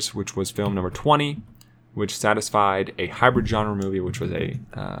Misdemeanors, which was film number 20, which satisfied a hybrid genre movie, which was a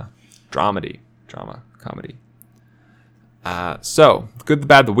comedy. So, The Good, the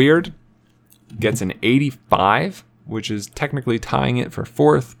Bad, the Weird gets an 85, which is technically tying it for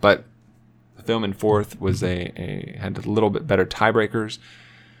 4th, but the film in 4th was had a little bit better tiebreakers.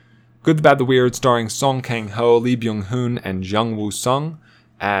 Good, the Bad, the Weird, starring Song Kang-ho, Lee Byung-hun, and Jung Woo-sung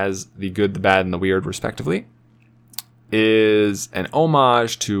as the Good, the Bad, and the Weird, respectively, is an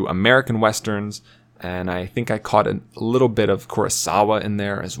homage to American Westerns, and I think I caught a little bit of Kurosawa in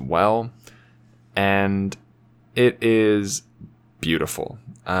there as well, and it is beautiful.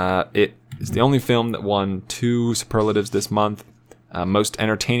 It is the only film that won 2 superlatives this month. Most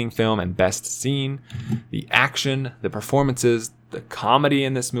entertaining film and best scene. The action, the performances, the comedy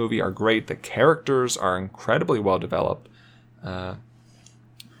in this movie are great. The characters are incredibly well developed.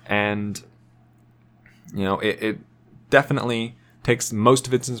 And it definitely takes most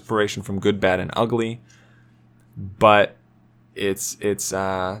of its inspiration from Good, Bad, and Ugly. But it's its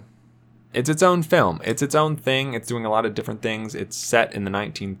own film. It's its own thing. It's doing a lot of different things. It's set in the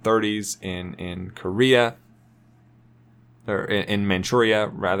 1930s in Korea. Or in Manchuria,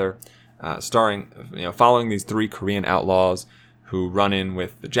 rather, starring, following these 3 Korean outlaws who run in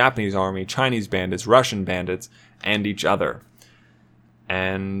with the Japanese army, Chinese bandits, Russian bandits, and each other.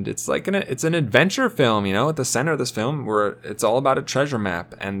 And it's like it's an adventure film, at the center of this film, where it's all about a treasure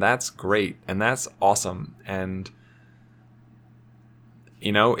map, and that's great, and that's awesome, and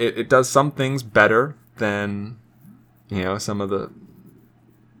it does some things better than some of the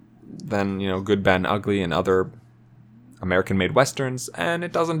Good, Bad, and Ugly and other American-made westerns, and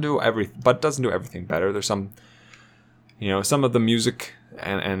it doesn't do everything better. There's some of the music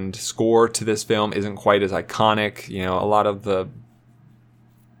and score to this film isn't quite as iconic. A lot of the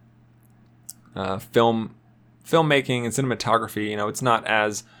filmmaking and cinematography, it's not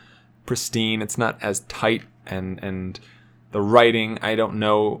as pristine. It's not as tight, and the writing, I don't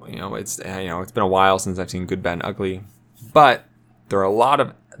know. It's been a while since I've seen Good, Bad, and Ugly, but there's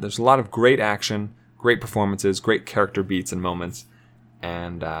a lot of great action, great performances, great character beats and moments,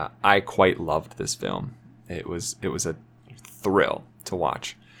 and I quite loved this film. It was a thrill to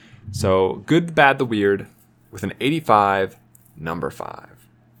watch. So, Good, the Bad, the Weird, with an 85, number 5.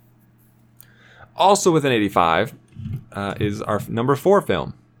 Also with an 85 is our number 4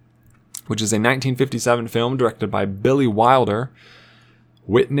 film, which is a 1957 film directed by Billy Wilder,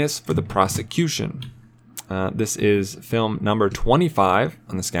 Witness for the Prosecution. This is film number 25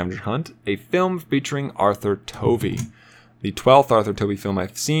 on the Scavenger Hunt, a film featuring Arthur Tovey, the 12th Arthur Tovey film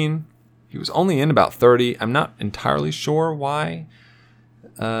I've seen. He was only in about 30. I'm not entirely sure why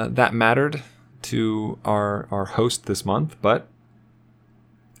that mattered to our host this month, but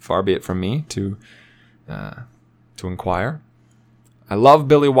far be it from me to inquire. I love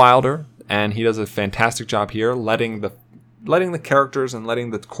Billy Wilder, and he does a fantastic job here letting letting the characters and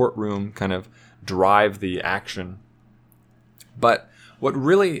letting the courtroom kind of drive the action. But what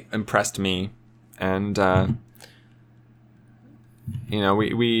really impressed me, and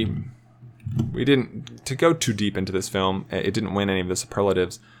we didn't, to go too deep into this film, it didn't win any of the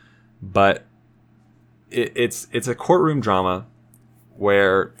superlatives, but it's a courtroom drama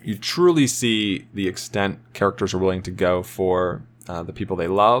where you truly see the extent characters are willing to go for the people they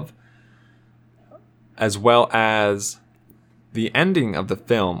love, as well as the ending of the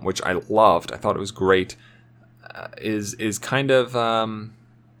film, which I loved. I thought it was great. Is kind of a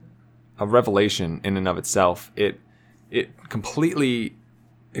revelation in and of itself. It completely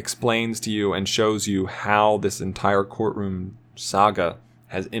explains to you and shows you how this entire courtroom saga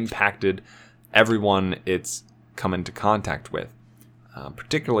has impacted everyone it's come into contact with.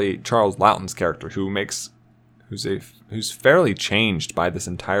 Particularly Charles Laughton's character, who's fairly changed by this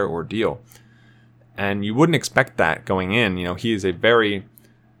entire ordeal. And you wouldn't expect that going in. He is a very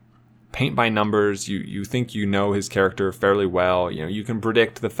paint by numbers. You think you know his character fairly well. You can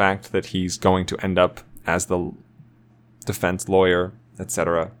predict the fact that he's going to end up as the defense lawyer,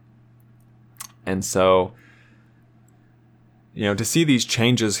 etc. And so, to see these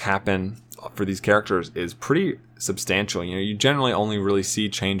changes happen for these characters is pretty substantial. You generally only really see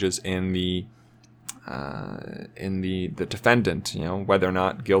changes in the defendant, whether or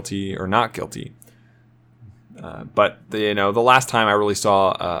not guilty or not guilty. But the last time I really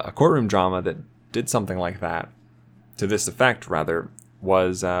saw a courtroom drama that did something like that, to this effect rather,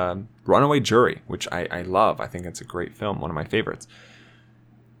 was Runaway Jury, which I love. I think it's a great film, one of my favorites.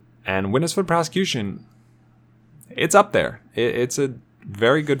 And Witness for the Prosecution, it's up there. It's a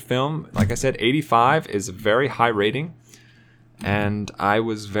very good film. Like I said, 85 is a very high rating, and I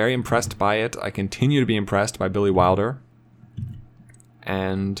was very impressed by it. I continue to be impressed by Billy Wilder,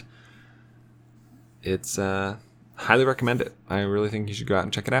 and it's highly recommend it. I really think you should go out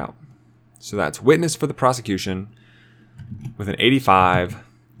and check it out. So that's Witness for the Prosecution with an 85,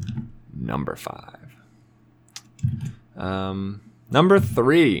 number 5. Number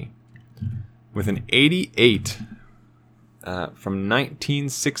 3 with an 88 from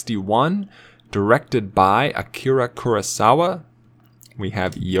 1961, directed by Akira Kurosawa. We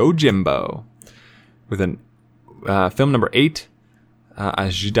have Yojimbo with an film number 8, a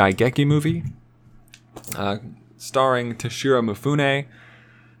Jidaigeki movie. Starring Toshiro Mifune.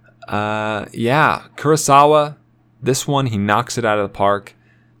 Kurosawa, this one, he knocks it out of the park.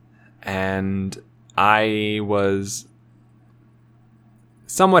 And I was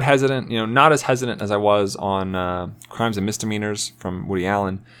somewhat hesitant, not as hesitant as I was on Crimes and Misdemeanors from Woody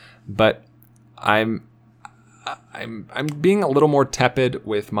Allen, but I'm being a little more tepid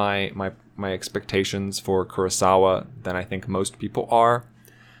with my expectations for Kurosawa than I think most people are.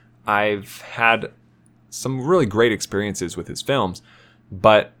 I've had some really great experiences with his films,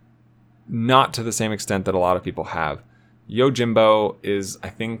 but not to the same extent that a lot of people have. Yojimbo is, I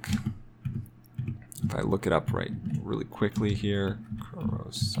think, if I look it up really quickly here,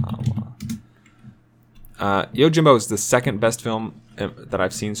 Kurosawa. Yojimbo is the second best film that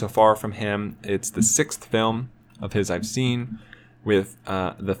I've seen so far from him. It's the 6th film of his I've seen, with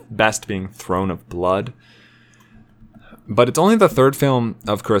the best being Throne of Blood. But it's only the 3rd film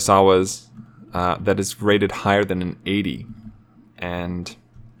of Kurosawa's that is rated higher than an 80. And,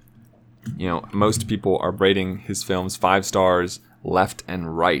 most people are rating his films 5 stars left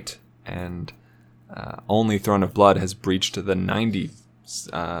and right. And only Throne of Blood has breached the 90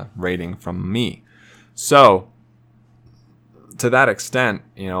 rating from me. So, to that extent,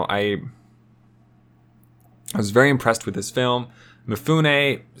 I was very impressed with this film.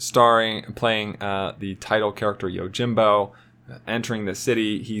 Mifune playing the title character Yojimbo, entering the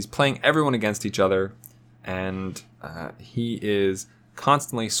city. He's playing everyone against each other, and he is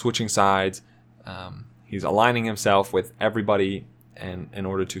constantly switching sides. He's aligning himself with everybody in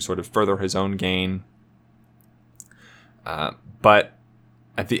order to sort of further his own gain. But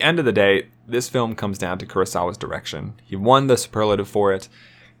at the end of the day, this film comes down to Kurosawa's direction. He won the superlative for it.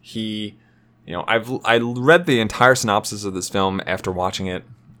 I read the entire synopsis of this film after watching it,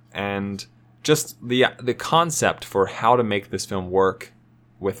 and just the concept for how to make this film work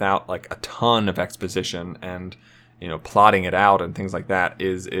without like a ton of exposition and plotting it out and things like that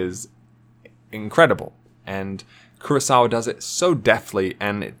is incredible. And Kurosawa does it so deftly,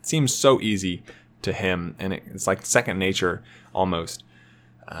 and it seems so easy to him, and it's like second nature almost.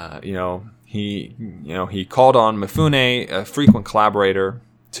 He called on Mifune, a frequent collaborator,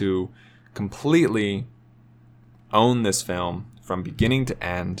 to completely own this film from beginning to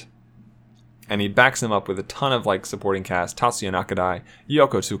end. And he backs him up with a ton of supporting cast: Tatsuya Nakadai,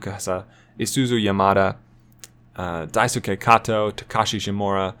 Yoko Tsukasa, Isuzu Yamada, Daisuke Kato, Takashi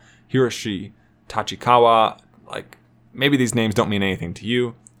Shimura, Hiroshi Tachikawa. Like, maybe these names don't mean anything to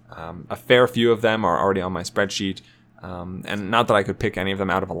you. A fair few of them are already on my spreadsheet. And not that I could pick any of them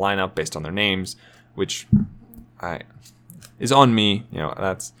out of a lineup based on their names, which is on me.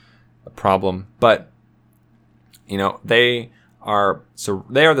 That's a problem. But, they are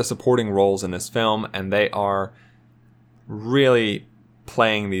the supporting roles in this film, and they are really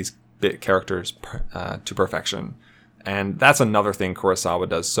playing these characters to perfection. And that's another thing Kurosawa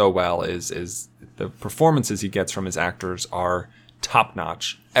does so well is the performances he gets from his actors are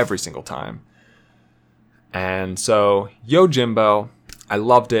top-notch every single time. And so Yojimbo, I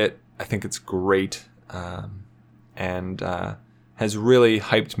loved it. I think it's great, and has really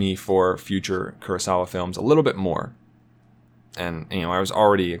hyped me for future Kurosawa films a little bit more. And, I was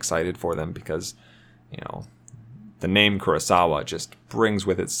already excited for them because, the name Kurosawa just brings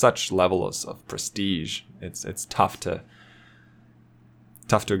with it such levels of prestige. It's tough to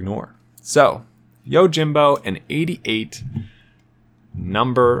ignore. So, Yojimbo in 88,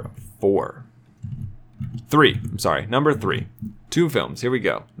 number 3. 2 films. Here we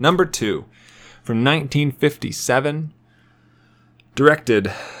go. Number 2, from 1957,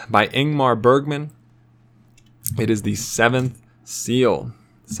 directed by Ingmar Bergman. It is The Seventh Seal.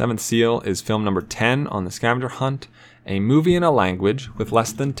 Seventh Seal is film number 10 on the Scavenger Hunt, a movie in a language with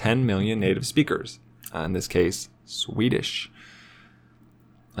less than 10 million native speakers. In this case, Swedish.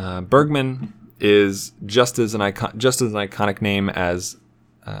 Bergman is just as an iconic name as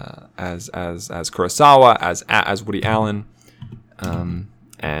Kurosawa, as Woody Allen,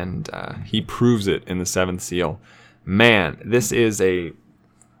 and he proves it in The Seventh Seal. Man, this is a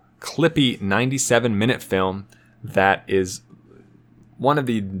clippy 97-minute film that is one of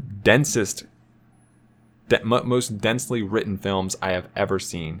the most densely written films I have ever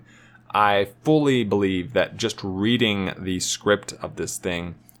seen. I fully believe that just reading the script of this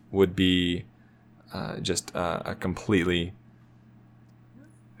thing would be just a completely,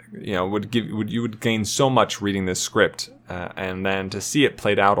 you would gain so much reading this script, and then to see it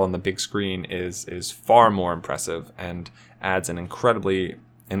played out on the big screen is far more impressive and adds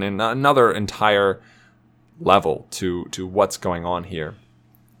another entire level to what's going on here.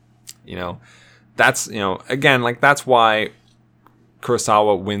 That's again, like, that's why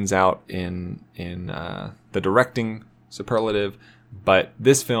Kurosawa wins out in the directing superlative, but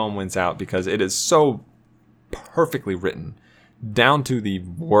this film wins out because it is so perfectly written down to the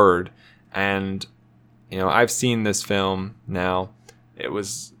word. And I've seen this film now. It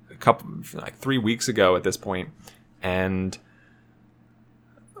was 3 weeks ago at this point, and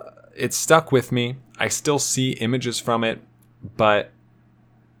it stuck with me. I still see images from it, but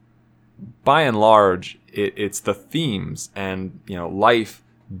by and large, it's the themes and life,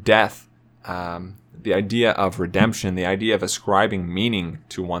 death, the idea of redemption, the idea of ascribing meaning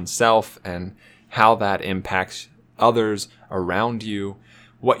to oneself, and how that impacts others around you,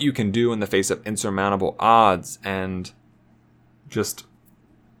 what you can do in the face of insurmountable odds, and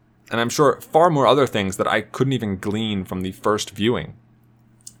I'm sure far more other things that I couldn't even glean from the first viewing.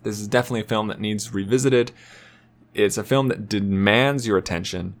 This is definitely a film that needs revisited. It's a film that demands your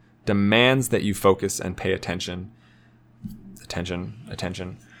attention, demands that you focus and pay attention.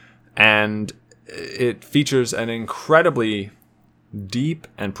 And it features an incredibly deep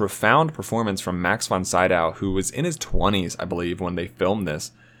and profound performance from Max von Sydow, who was in his 20s, I believe, when they filmed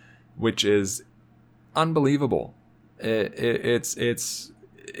this, which is unbelievable. It's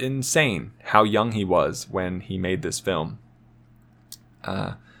insane how young he was when he made this film.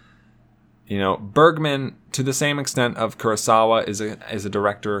 Bergman, to the same extent of Kurosawa, is a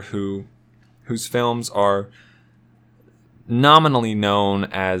director whose films are nominally known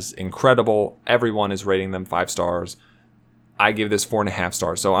as incredible. Everyone is rating them 5 stars. I give this 4.5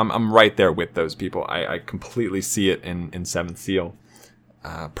 stars, so I'm right there with those people. I completely see it in Seventh Seal.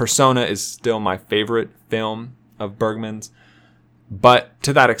 Persona is still my favorite film of Bergman's, but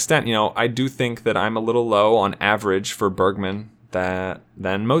to that extent, I do think that I'm a little low on average for Bergman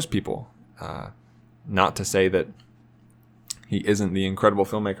than most people. Not to say that he isn't the incredible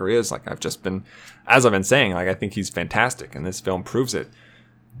filmmaker he is. As I've been saying, I think he's fantastic, and this film proves it.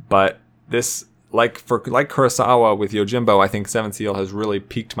 But this, like Kurosawa with Yojimbo, I think Seventh Seal has really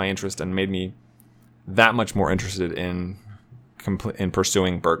piqued my interest and made me that much more interested in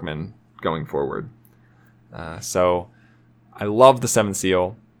pursuing Bergman going forward. So I love The Seventh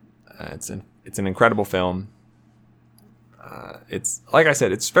Seal. It's an incredible film. It's, like I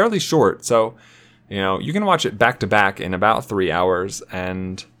said, it's fairly short, so you can watch it back to back in about 3 hours,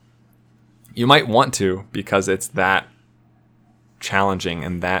 and you might want to, because it's that challenging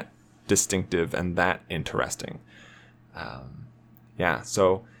and that distinctive and that interesting.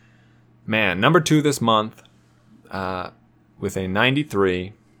 So, man, number 2 this month with a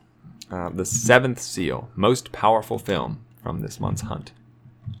 93, The Seventh Seal, most powerful film from this month's hunt.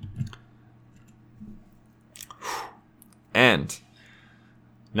 And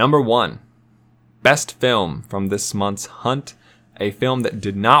number 1, best film from this month's hunt, a film that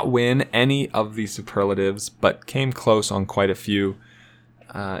did not win any of the superlatives but came close on quite a few,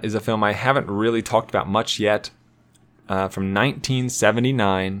 is a film I haven't really talked about much yet, from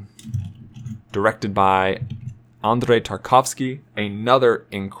 1979, directed by Andrei Tarkovsky, another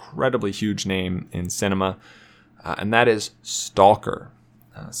incredibly huge name in cinema, and that is Stalker.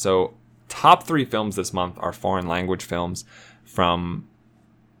 So top 3 films this month are foreign language films from,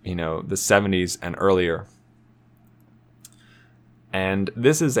 the 70s and earlier. And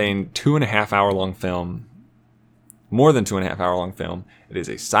this is a 2.5 hour long film, more than 2.5 hour long film. It is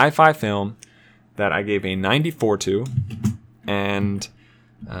a sci-fi film that I gave a 94 to, and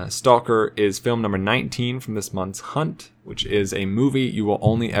Stalker is film number 19 from this month's hunt, which is a movie you will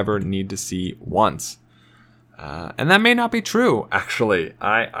only ever need to see once. And that may not be true, actually.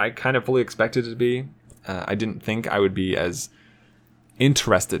 I kind of fully expected it to be. I didn't think I would be as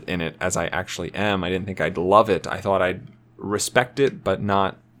interested in it as I actually am. I didn't think I'd love it. I thought I'd respect it, but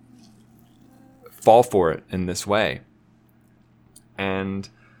not fall for it in this way. And,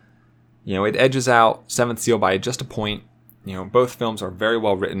 it edges out Seventh Seal by just a point. Both films are very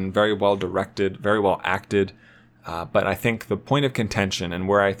well written, very well directed, very well acted. But I think the point of contention and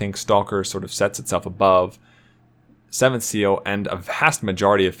where I think Stalker sort of sets itself above Seventh Seal and a vast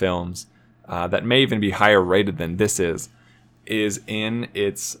majority of films that may even be higher rated than this is in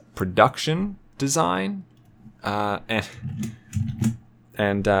its production design and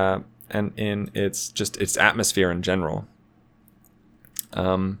in its atmosphere in general.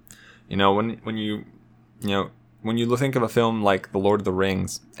 When you think of a film like The Lord of the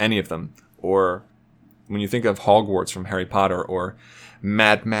Rings, any of them, or when you think of Hogwarts from Harry Potter or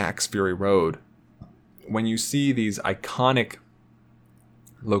Mad Max Fury Road, when you see these iconic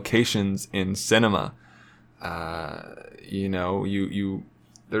locations in cinema,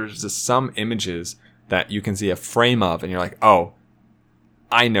 there's just some images that you can see a frame of and you're like, oh,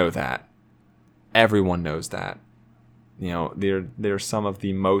 I know that. Everyone knows that. They're some of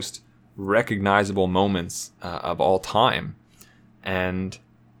the most recognizable moments of all time. And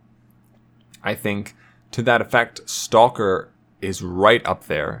I think to that effect, Stalker is right up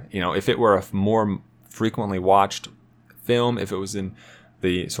there. If it were a more frequently watched film, if it was in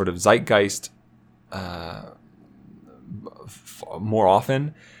the sort of zeitgeist more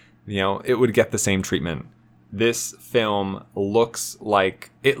often, it would get the same treatment. This film looks like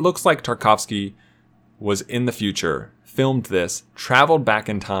Tarkovsky was in the future, filmed this, traveled back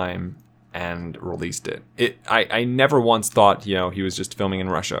in time, and released it. I never once thought, he was just filming in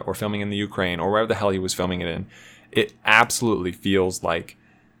Russia or filming in the Ukraine or wherever the hell he was filming it in. It absolutely feels like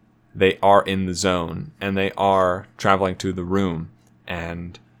they are in the zone and they are traveling to the room,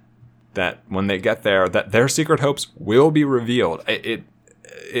 and that when they get there, that their secret hopes will be revealed.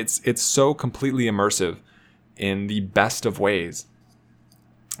 It's so completely immersive in the best of ways.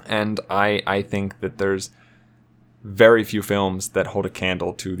 And I think that there's very few films that hold a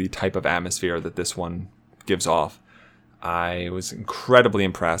candle to the type of atmosphere that this one gives off. I was incredibly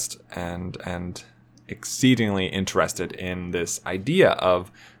impressed and exceedingly interested in this idea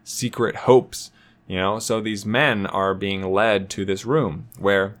of secret hopes. So these men are being led to this room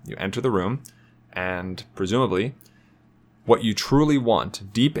where you enter the room and presumably what you truly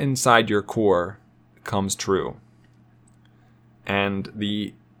want deep inside your core comes true. And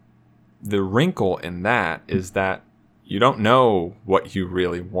the wrinkle in that is that you don't know what you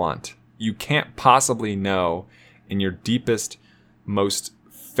really want. You can't possibly know in your deepest, most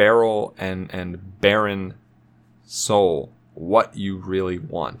feral and barren soul what you really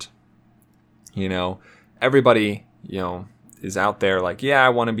want. Everybody, is out there like, yeah, I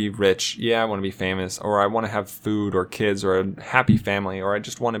want to be rich. Yeah, I want to be famous, or I want to have food or kids or a happy family, or I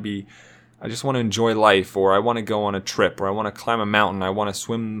just want to enjoy life, or I want to go on a trip, or I want to climb a mountain. I want to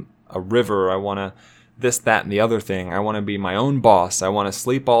swim a river. I want to this, that, and the other thing. I want to be my own boss. I want to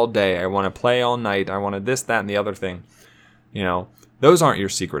sleep all day. I want to play all night. I want to this, that, and the other thing. Those aren't your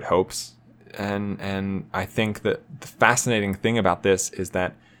secret hopes. And I think that the fascinating thing about this is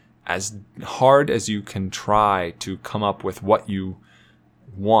that as hard as you can try to come up with what you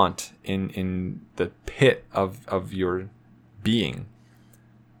want in the pit of your being,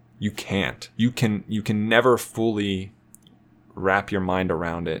 you can't. You can never fully wrap your mind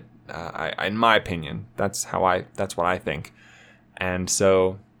around it. In my opinion, that's what I think. And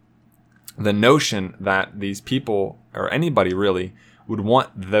so the notion that these people, or anybody really, would want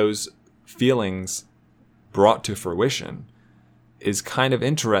those feelings brought to fruition is kind of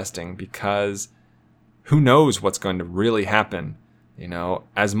interesting, because who knows what's going to really happen. You know,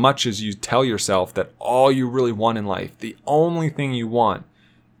 as much as you tell yourself that all you really want in life, the only thing you want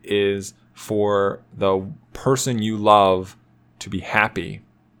is for the person you love to be happy,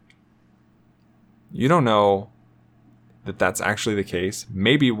 you don't know that that's actually the case.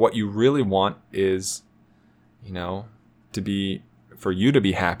 Maybe what you really want is, you know, for you to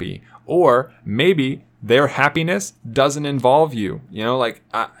be happy, or maybe their happiness doesn't involve you. You know, like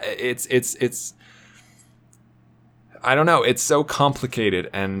it's I don't know. It's so complicated,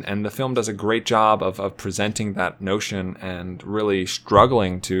 and the film does a great job of presenting that notion and really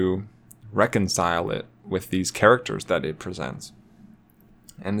struggling to reconcile it with these characters that it presents.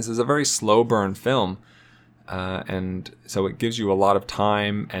 And this is a very slow burn film, and so it gives you a lot of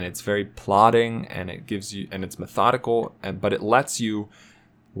time, and it's very plotting, and it's methodical, but it lets you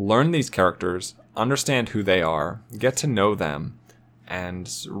learn these characters, understand who they are, get to know them,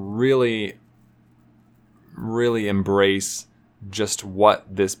 and really embrace just what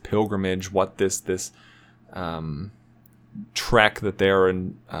this pilgrimage, what this trek that they're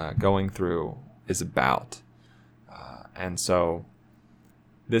going through is about. And so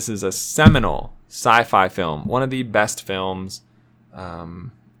this is a seminal sci-fi film, one of the best films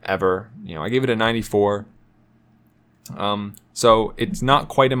ever. You know, I gave it a 94. So it's not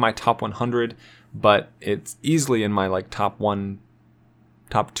quite in my top 100, but it's easily in my like top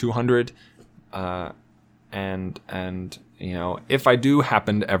 200. And you know, if I do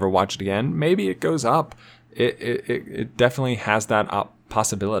happen to ever watch it again, maybe it goes up. It definitely has that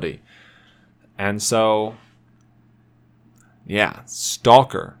possibility. And so, yeah,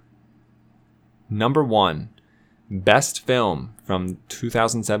 Stalker, number 1, best film from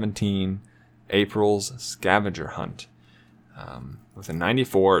 2017, April's Scavenger Hunt, with a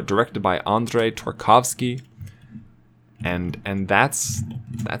 94, directed by Andrei Tarkovsky, and that's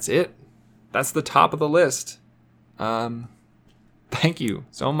it. That's the top of the list. Thank you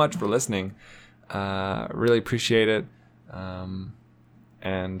so much for listening. Really appreciate it.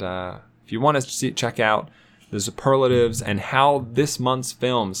 And if you want to check out the superlatives and how this month's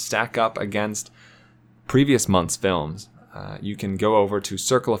films stack up against previous month's films, you can go over to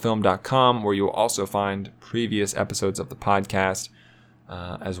circleoffilm.com, where you'll also find previous episodes of the podcast,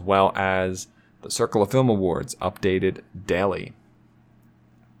 as well as the Circle of Film Awards updated daily.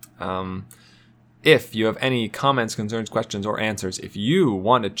 If you have any comments, concerns, questions, or answers, if you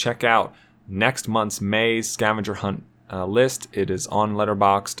want to check out next month's May's Scavenger Hunt list, it is on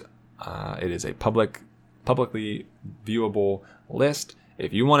Letterboxd. It is a publicly viewable list.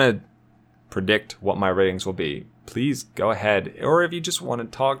 If you want to predict what my ratings will be, please go ahead. Or if you just want to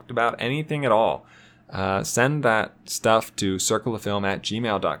talk about anything at all, send that stuff to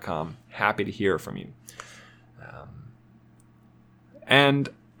circleoffilm@gmail.com. Happy to hear from you. And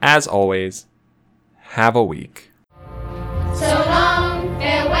as always, have a week. So long,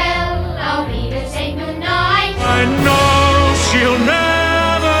 farewell, I'll be to say goodnight. I know she'll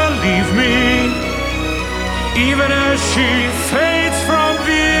never leave me, even as she fades from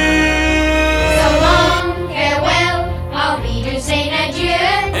view. So long, farewell, I'll be to say adieu.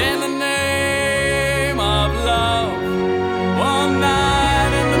 In the name of love, one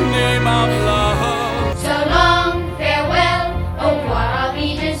night in the name of love. So long, farewell, au revoir, I'll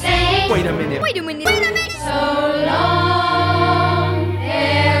be to say. Wait a minute. Wait a minute.